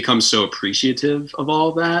I just become so appreciative of all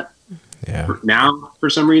of that now for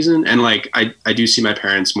some reason. And like, I do see my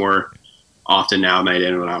parents more often now than I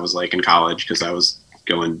did when I was like in college, because I was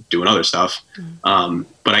doing other stuff.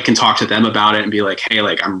 But I can talk to them about it and be like, hey,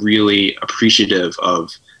 like, I'm really appreciative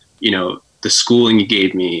of, you know, the schooling you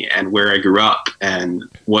gave me and where I grew up and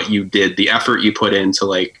what you did, the effort you put in to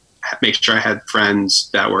like make sure I had friends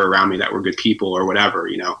that were around me that were good people or whatever,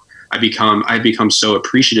 you know. I become so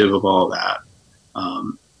appreciative of all that,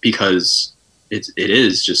 because it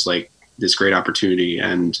is just like this great opportunity.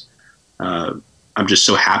 And I'm just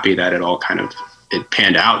so happy that it all kind of, it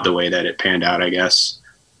panned out the way that it panned out, I guess.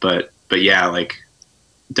 But yeah, like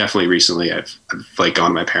definitely recently I've like gone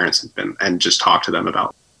to my parents and just talked to them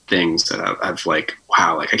about things that I've like,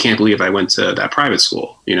 wow, like I can't believe I went to that private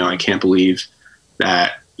school. You know, I can't believe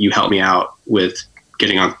that you helped me out with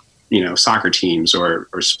getting on, you know, soccer teams or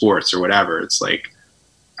sports or whatever. It's like,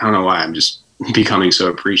 I don't know why I'm just becoming so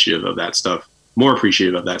appreciative of that stuff, more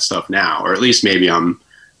appreciative of that stuff now, or at least maybe I'm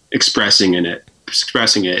expressing it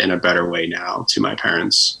in a better way now to my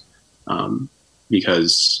parents.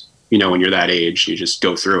 Because, you know, when you're that age, you just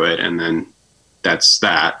go through it and then that's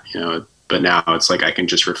that, you know. But now it's like I can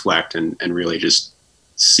just reflect and really just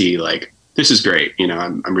see like, this is great. You know,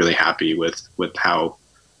 I'm really happy with how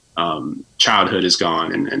childhood is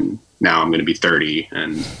gone, and now I'm going to be 30,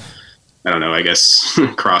 and I don't know, I guess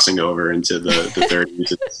crossing over into the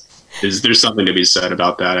 30s there's something to be said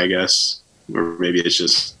about that, I guess. Or maybe it's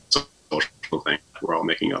just a social thing we're all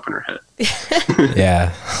making up in our head.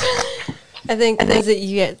 Yeah. I think was it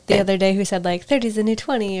you get the other day who said like 30 is the new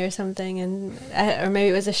 20 or something, and or maybe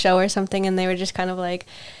it was a show or something, and they were just kind of like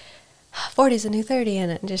 40 is the new 30,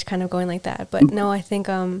 and just kind of going like that. But no, I think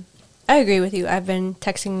I agree with you. I've been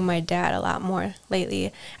texting my dad a lot more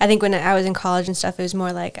lately. I think when I was in college and stuff, it was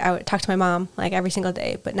more like I would talk to my mom like every single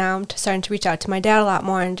day. But now I'm starting to reach out to my dad a lot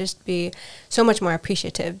more and just be so much more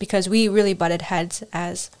appreciative, because we really butted heads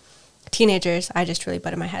as teenagers. I just really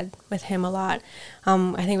butted my head with him a lot.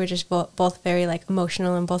 I think we're just both very like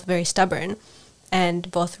emotional and both very stubborn,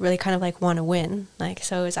 and both really kind of like want to win. Like,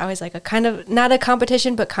 so it's always like a kind of, not a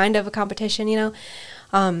competition, but kind of a competition, you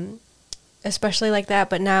know, especially like that.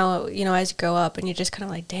 But now, you know, as you grow up and you're just kind of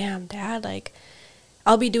like, damn, Dad, like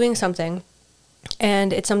I'll be doing something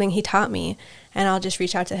and it's something he taught me, and I'll just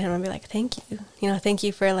reach out to him and be like, thank you, you know, thank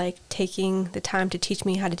you for like taking the time to teach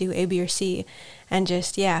me how to do A, B, or C, and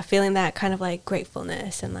just, yeah, feeling that kind of like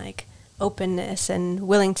gratefulness and like openness and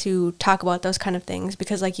willing to talk about those kind of things.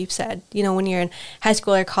 Because like you've said, you know, when you're in high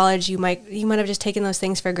school or college, you might have just taken those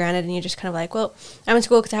things for granted, and you're just kind of like, well, I'm in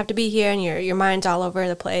school because I have to be here, and your mind's all over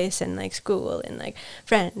the place, and like school and like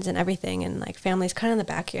friends and everything, and like family's kind of in the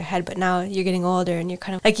back of your head. But now you're getting older, and you're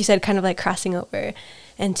kind of, like you said, kind of like crossing over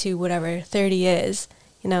into whatever 30 is,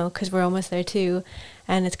 you know, because we're almost there too.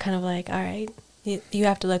 And it's kind of like, all right, you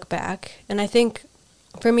have to look back. And I think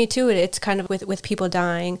for me too, it's kind of with people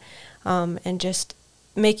dying, and just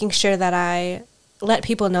making sure that I let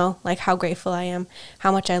people know like how grateful I am,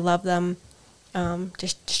 how much I love them.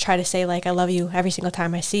 Just try to say like, I love you every single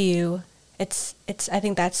time I see you. It's I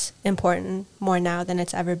think that's important more now than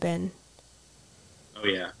it's ever been. Oh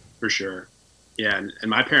yeah, for sure. Yeah. And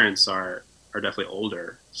my parents are definitely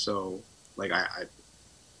older. So like I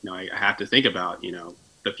have to think about, you know,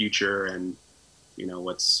 the future and, you know,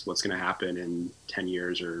 what's going to happen in 10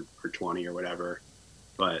 years or 20 or whatever.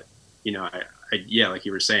 But, you know, yeah, like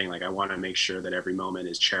you were saying, like I want to make sure that every moment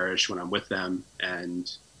is cherished when I'm with them,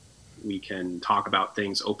 and we can talk about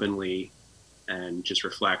things openly and just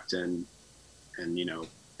reflect and you know,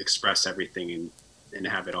 express everything and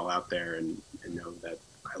have it all out there, and know that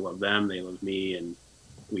I love them, they love me, and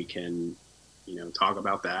we can, you know, talk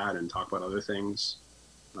about that and talk about other things.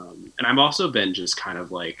 And I've also been just kind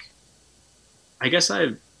of like, I guess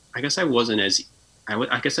I wasn't as,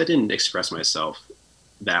 I guess I didn't express myself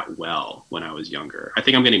that well when I was younger. I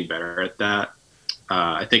think I'm getting better at that.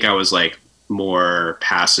 I think I was like more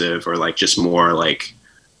passive, or like just more like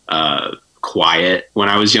quiet when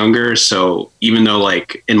I was younger. So even though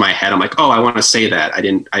like in my head I'm like, oh, I want to say that, I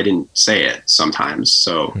didn't say it sometimes.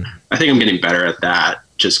 So I think I'm getting better at that,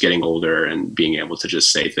 just getting older and being able to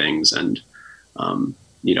just say things, and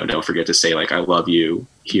you know, don't forget to say like I love you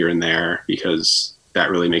here and there, because that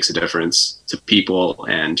really makes a difference to people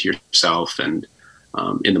and to yourself, and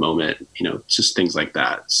in the moment, you know, just things like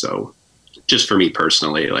that. So just for me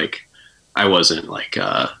personally, like I wasn't like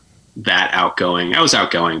that outgoing. I was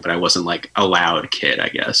outgoing, but I wasn't like a loud kid, I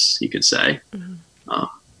guess you could say.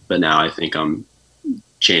 But now I think I'm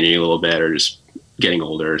changing a little bit, or just getting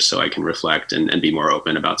older, so I can reflect and be more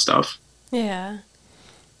open about stuff. Yeah.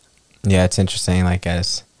 Yeah, it's interesting. Like,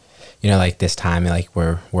 as you know, like this time, like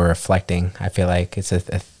we're reflecting. I feel like it's a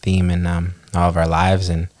theme in all of our lives,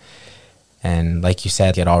 and like you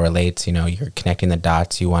said, it all relates. You know, you're connecting the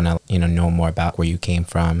dots. You want to, you know more about where you came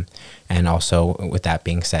from, and also with that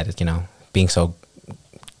being said, you know, being so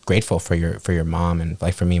grateful for your mom, and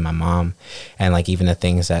like for me, my mom, and like even the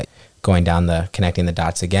things that going down the connecting the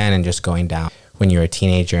dots again, and just going down when you're a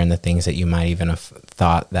teenager, and the things that you might even have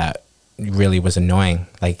thought that really was annoying.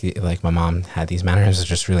 Like my mom had these manners that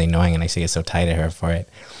just really annoying, and I see it so tight at her for it.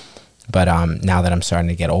 But now that I'm starting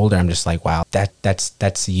to get older, I'm just like, wow,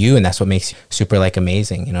 that's you, and that's what makes you super like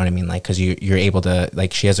amazing. You know what I mean? Like, because you're able to,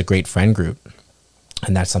 like, she has a great friend group,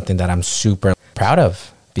 and that's something that I'm super proud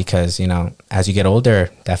of. Because, you know, as you get older,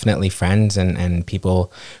 definitely friends and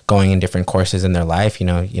people going in different courses in their life, you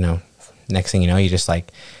know, next thing you know, you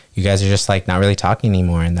guys are just like not really talking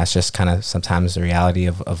anymore. And that's just kind of sometimes the reality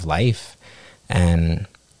of life. And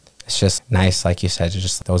it's just nice, like you said,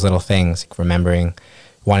 just those little things, like remembering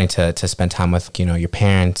wanting to spend time with, you know, your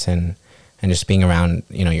parents and just being around,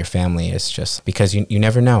 you know, your family. Is just because you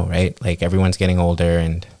never know, right? Like everyone's getting older,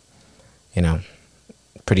 and, you know,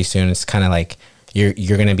 pretty soon it's kind of like,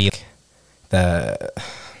 you're gonna be the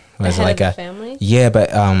family? Yeah,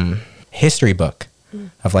 but history book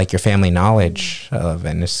of like your family knowledge of,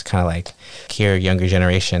 and it's kind of like, here, younger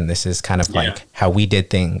generation, this is kind of like how we did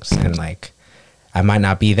things, and like I might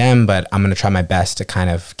not be them, but I'm gonna try my best to kind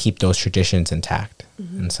of keep those traditions intact.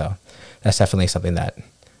 And so that's definitely something that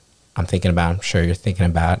I'm thinking about. I'm sure you're thinking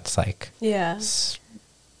about. It's like, because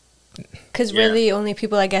we're the only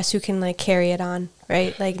people, I guess, who can like carry it on,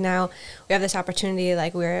 right? Like now we have this opportunity,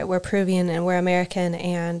 like we're Peruvian and we're American,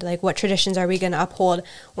 and like what traditions are we going to uphold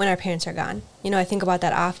when our parents are gone? You know, I think about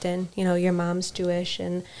that often. You know, your mom's Jewish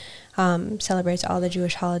and celebrates all the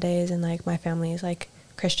Jewish holidays, and like my family is like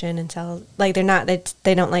Christian and like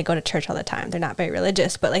they don't like go to church all the time. They're not very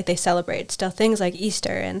religious, but like they celebrate still things like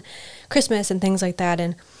Easter and Christmas and things like that.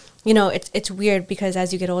 And you know, it's weird because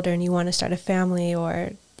as you get older and you want to start a family,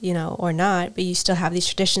 or you know, or not, but you still have these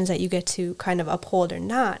traditions that you get to kind of uphold or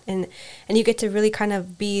not. And you get to really kind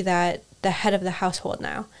of be the head of the household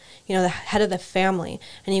now, you know, the head of the family,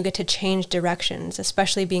 and you get to change directions,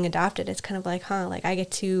 especially being adopted. It's kind of like, like I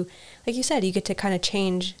get to, like you said, you get to kind of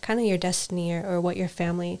change kind of your destiny or what your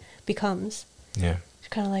family becomes. Yeah. It's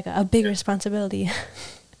kind of like a big responsibility.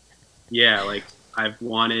 Yeah. Like I've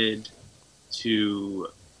wanted to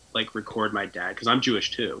like record my dad, because I'm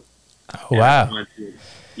Jewish too. Oh, wow.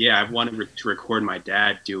 I've wanted to record my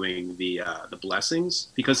dad doing the blessings,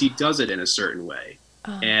 because he does it in a certain way,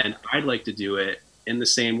 and I'd like to do it in the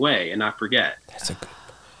same way and not forget. That's a good.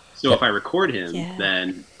 So if I record him,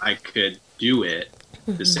 then I could do it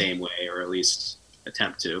the same way, or at least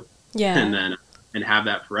attempt to. Yeah. And have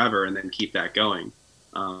that forever, and then keep that going.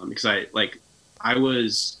 Because I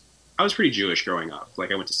was pretty Jewish growing up.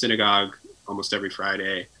 Like I went to synagogue almost every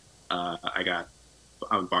Friday. I'm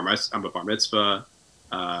a bar mitzvah.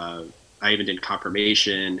 I even did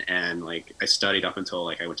confirmation, and like I studied up until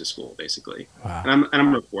like I went to school, basically. Wow. And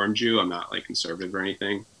I'm a Reformed Jew. I'm not like conservative or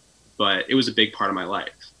anything, but it was a big part of my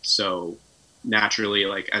life. So naturally,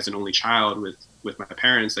 like as an only child with my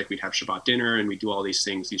parents, like we'd have Shabbat dinner and we'd do all these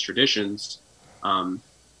things, these traditions.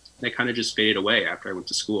 They kind of just faded away after I went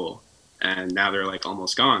to school, and now they're like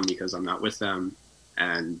almost gone because I'm not with them.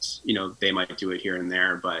 And, you know, they might do it here and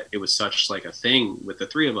there, but it was such like a thing with the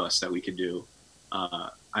three of us that we could do.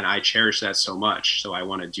 And I cherish that so much. So I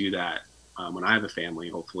want to do that when I have a family,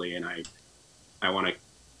 hopefully. And I want to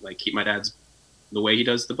like keep my dad's the way he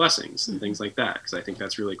does the blessings and things like that, because I think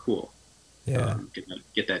that's really cool. Yeah.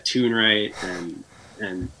 Get that tune right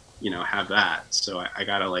and you know, have that. So I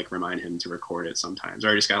gotta like remind him to record it sometimes, or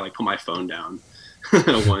I just gotta like put my phone down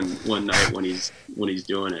one night when he's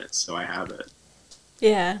doing it, so I have it.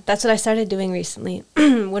 Yeah, that's what I started doing recently.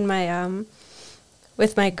 When my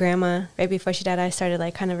with my grandma, right before she died, I started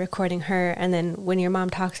like kind of recording her. And then when your mom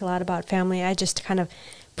talks a lot about family, I just kind of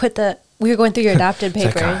put we were going through your adopted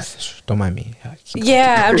papers. Don't mind me.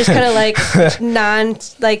 Yeah, I'm just kind of like,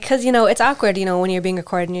 cause you know, it's awkward, you know, when you're being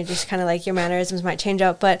recorded and you're just kind of like, your mannerisms might change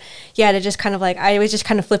up. But yeah, to just kind of like, I was just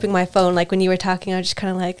kind of flipping my phone. Like when you were talking, I was just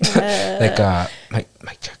kind of like,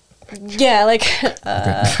 Mic check. Yeah, like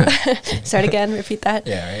start again, repeat that.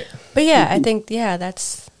 Yeah, right. But yeah, I think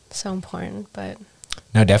that's so important. But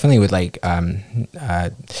No, definitely with like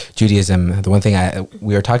Judaism. The one thing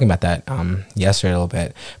we were talking about that yesterday a little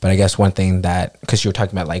bit, but I guess one thing that, because you were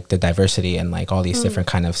talking about like the diversity and like all these different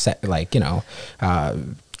kind of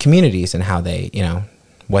communities and how they,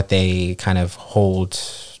 what they kind of hold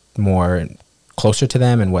more closer to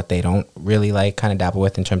them and what they don't really like kind of dabble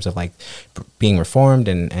with in terms of like being reformed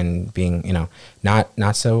and being,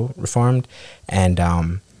 not so reformed. And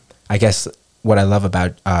I guess what I love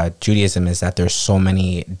about Judaism is that there's so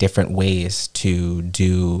many different ways to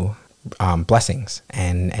do blessings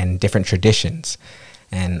and different traditions.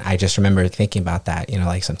 And I just remember thinking about that,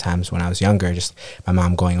 like sometimes when I was younger, just my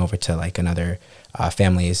mom going over to like another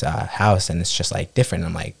family's house, and it's just like different.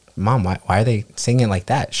 I'm like, Mom, why are they singing like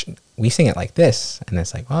that? We sing it like this. And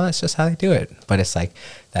it's like, well, that's just how they do it. But it's like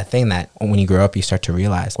that thing that when you grow up, you start to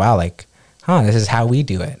realize, wow, like, this is how we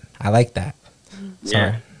do it. I like that.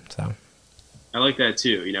 Yeah. So I like that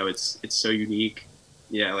too. It's so unique.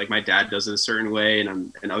 Yeah, like my dad does it a certain way,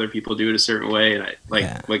 and other people do it a certain way. And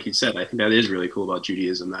like you said, I think that is really cool about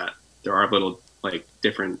Judaism, that there are little like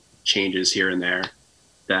different changes here and there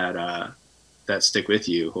that stick with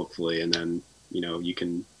you, hopefully, and then you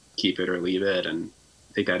can keep it or leave it. And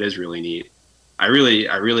I think that is really neat. I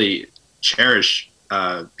really cherish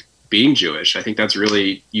being Jewish. I think that's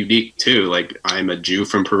really unique too. Like, I'm a Jew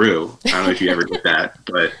from Peru. I don't know if you ever get that,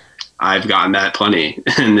 but I've gotten that plenty,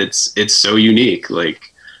 and it's so unique.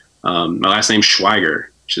 Like, my last name's Schweiger,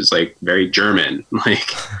 which is like very German. Like,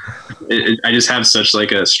 I just have such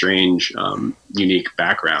like a strange, unique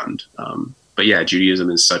background. But yeah,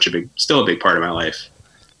 Judaism is still a big part of my life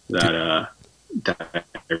that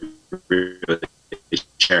I really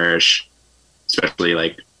cherish, especially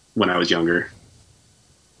like when I was younger.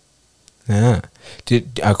 Yeah.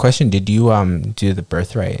 Did you do the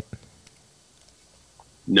birthright?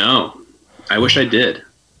 No, I wish I did.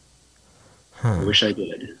 I wish I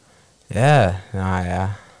did. Yeah, no,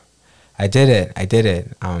 I did it.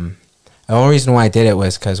 The only reason why I did it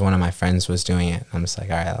was because one of my friends was doing it. I'm just like,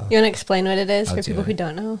 all right. You want to explain what it is for people who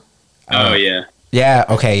don't know? Oh yeah. Yeah.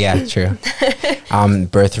 Okay. Yeah. True.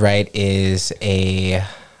 Birthright is I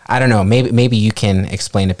don't know. Maybe you can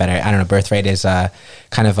explain it better. I don't know. Birthright is a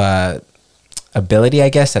kind of a ability, I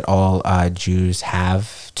guess, that all Jews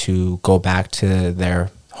have to go back to their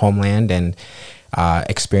homeland and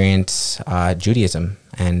experience Judaism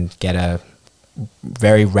and get a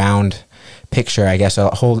very round picture, I guess,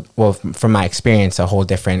 from my experience, a whole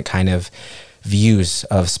different kind of views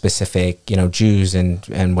of specific, Jews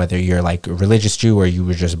and whether you're like a religious Jew or you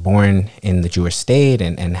were just born in the Jewish state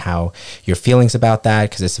and how your feelings about that,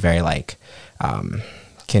 because it's very like,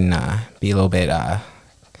 can be a little bit,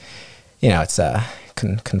 it's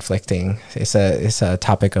conflicting. It's a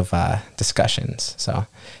topic of discussions. So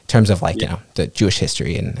in terms of like, the Jewish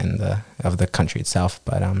history and of the country itself,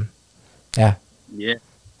 but yeah. Yeah.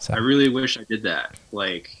 So I really wish I did that.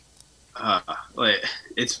 Like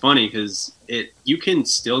it's funny because you can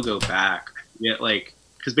still go back. Yeah, like,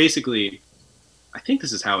 because basically, I think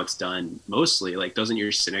this is how it's done mostly. Like, doesn't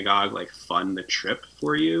your synagogue like fund the trip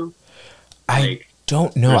for you? I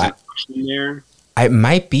don't know. There. It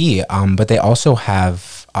might be, but they also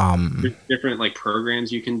have There's different like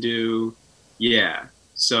programs you can do. Yeah.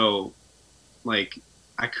 So, like,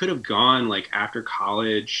 I could have gone like after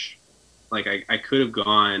college. Like, I could have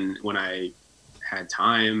gone when I had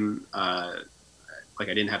time. Like,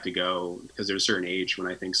 I didn't have to go because there's a certain age when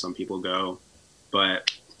I think some people go. But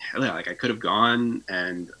yeah, like, I could have gone,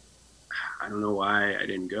 and I don't know why I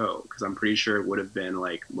didn't go, because I'm pretty sure it would have been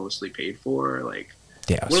like mostly paid for. Like,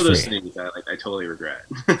 one of those things that like I totally regret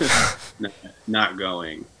not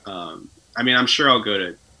going. I mean, I'm sure I'll go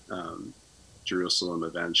to Jerusalem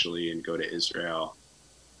eventually and go to Israel.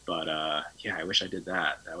 But yeah, I wish I did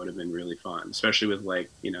that. That would have been really fun, especially with like,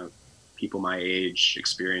 people my age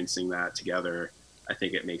experiencing that together. I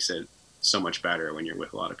think it makes it so much better when you're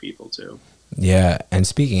with a lot of people too. Yeah. And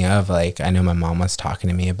speaking of, like, I know my mom was talking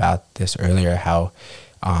to me about this earlier, how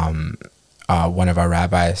one of our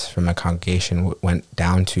rabbis from a congregation went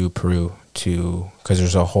down to Peru because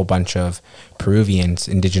there's a whole bunch of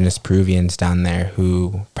indigenous Peruvians down there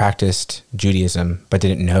who practiced Judaism but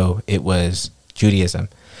didn't know it was Judaism.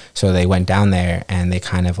 So they went down there and they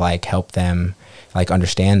kind of like helped them like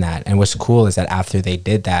understand that. And what's cool is that after they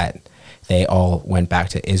did that, they all went back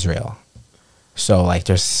to Israel. So like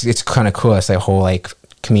it's kind of cool. It's like a whole like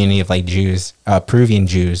community of like Jews, Peruvian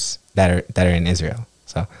Jews that are in Israel.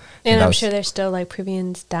 So and I'm sure there's still like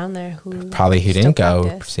Peruvians down there who didn't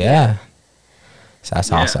go. Yeah. So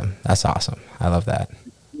that's awesome. That's awesome. I love that.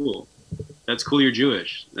 cool. That's cool. You're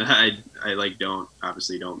Jewish. I like don't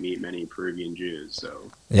meet many Peruvian Jews.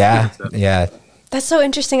 So Yeah, yeah. That's so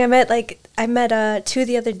interesting. I met 2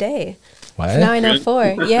 the other day. What? So now I know Really?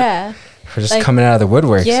 4. Yeah. We're just like- coming out of the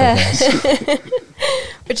woodworks. Yeah. I guess.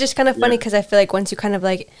 It's just kind of funny because I feel like once you kind of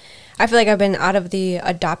like, I feel like I've been out of the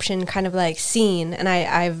adoption kind of like scene, and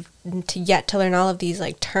I've yet to learn all of these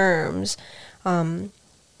like terms,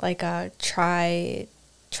 like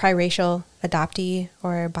triracial adoptee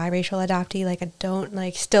or biracial adoptee. Like I don't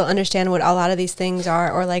like still understand what a lot of these things are,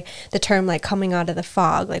 or like the term like coming out of the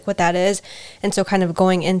fog, like what that is. And so kind of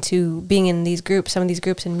going into being in these groups, some of these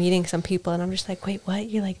groups, and meeting some people, and I'm just like, wait, what?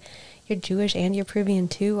 You're Jewish and you're Peruvian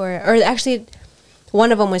too? Or actually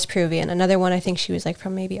one of them was Peruvian. Another one, I think she was like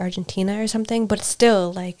from maybe Argentina or something, but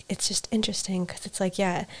still like, it's just interesting because it's like,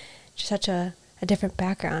 yeah, just such a different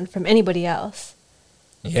background from anybody else.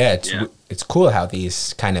 Yeah, it's cool how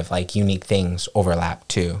these kind of like unique things overlap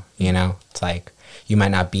too. You know, it's like you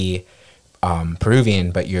might not be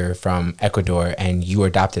Peruvian, but you're from Ecuador, and you were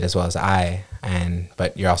adopted as well as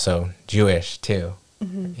but you're also Jewish too.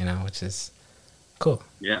 Mm-hmm. You know, which is cool.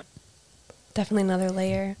 Yeah. Definitely another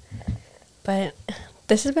layer. But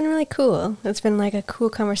this has been really cool. It's been like a cool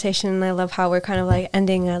conversation, and I love how we're kind of like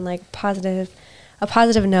ending on like a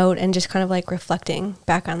positive note, and just kind of like reflecting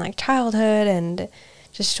back on like childhood and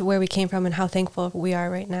just where we came from and how thankful we are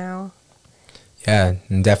right now. Yeah,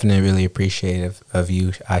 and definitely really appreciative of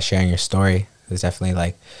you sharing your story. It's definitely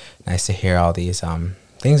like nice to hear all these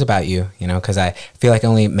things about you, you know, because I feel like I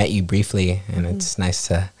only met you briefly, and it's nice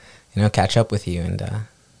to, you know, catch up with you and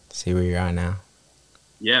see where you are now.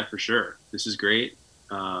 Yeah, for sure. This is great.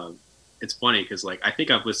 It's funny because like I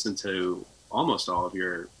think I've listened to almost all of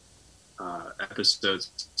your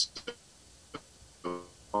episodes so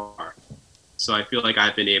far. So I feel like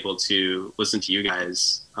I've been able to listen to you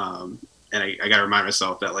guys, and I got to remind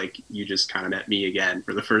myself that like you just kind of met me again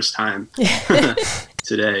for the first time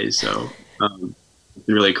today. So it's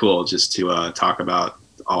really cool just to talk about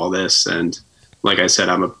all this. And like I said,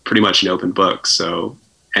 I'm pretty much an open book. So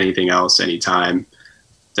anything else, anytime,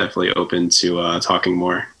 definitely open to talking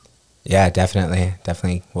more. Yeah,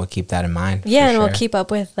 definitely. We'll keep that in mind. Yeah, and sure. we'll keep up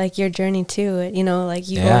with like your journey too. You know, like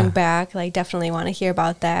you going back, like definitely want to hear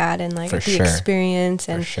about that and like the experience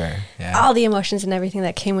and all the emotions and everything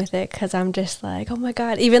that came with it. Because I'm just like, oh my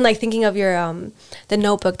god, even like thinking of your the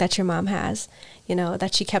notebook that your mom has, you know,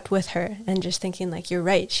 that she kept with her, and just thinking like, you're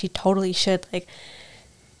right, she totally should like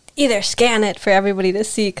either scan it for everybody to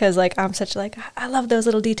see, because like I'm such like, I love those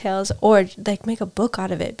little details, or like make a book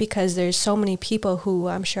out of it, because there's so many people who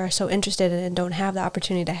I'm sure are so interested in and don't have the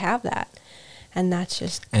opportunity to have that, and that's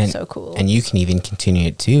just so cool. And you can even continue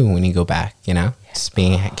it too when you go back, you know, just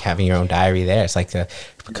having your own diary there. It's like a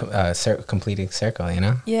completing circle, you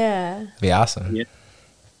know. Yeah, it'd be awesome.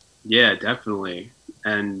 Yeah, definitely.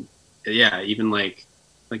 And yeah, even like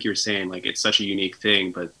you were saying, like it's such a unique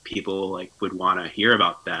thing, but people like would want to hear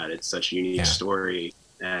about that. It's such a unique story,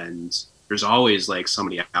 and there's always like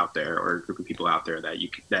somebody out there or a group of people out there that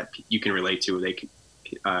you can relate to.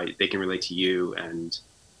 They can relate to you, and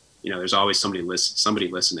you know, there's always somebody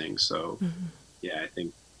listening. So yeah, I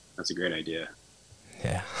think that's a great idea.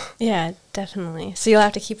 Yeah, definitely. So you'll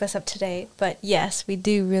have to keep us up to date. But yes, we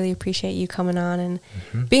do really appreciate you coming on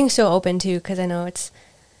and being so open too, because I know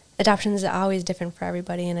adoption is always different for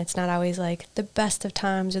everybody, and it's not always like the best of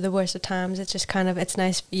times or the worst of times. It's just kind of, it's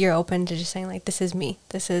nice you're open to just saying like, this is me,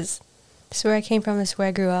 this is where I came from, this is where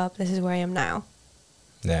I grew up, this is where I am now.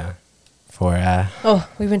 Yeah.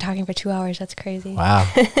 We've been talking for 2 hours. That's crazy. Wow.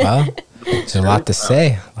 Well, there's a lot to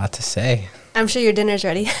say. I'm sure your dinner's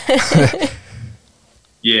ready.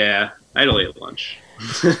 Yeah, I had a late lunch.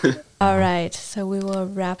 All right, so we will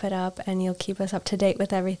wrap it up, and you'll keep us up to date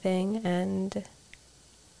with everything, and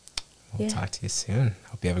we'll talk to you soon.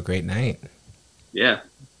 Hope you have a great night. Yeah.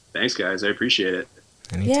 Thanks, guys. I appreciate it.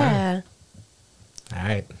 Anytime. Yeah. All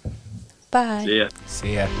right. Bye. See ya.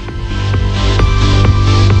 See ya.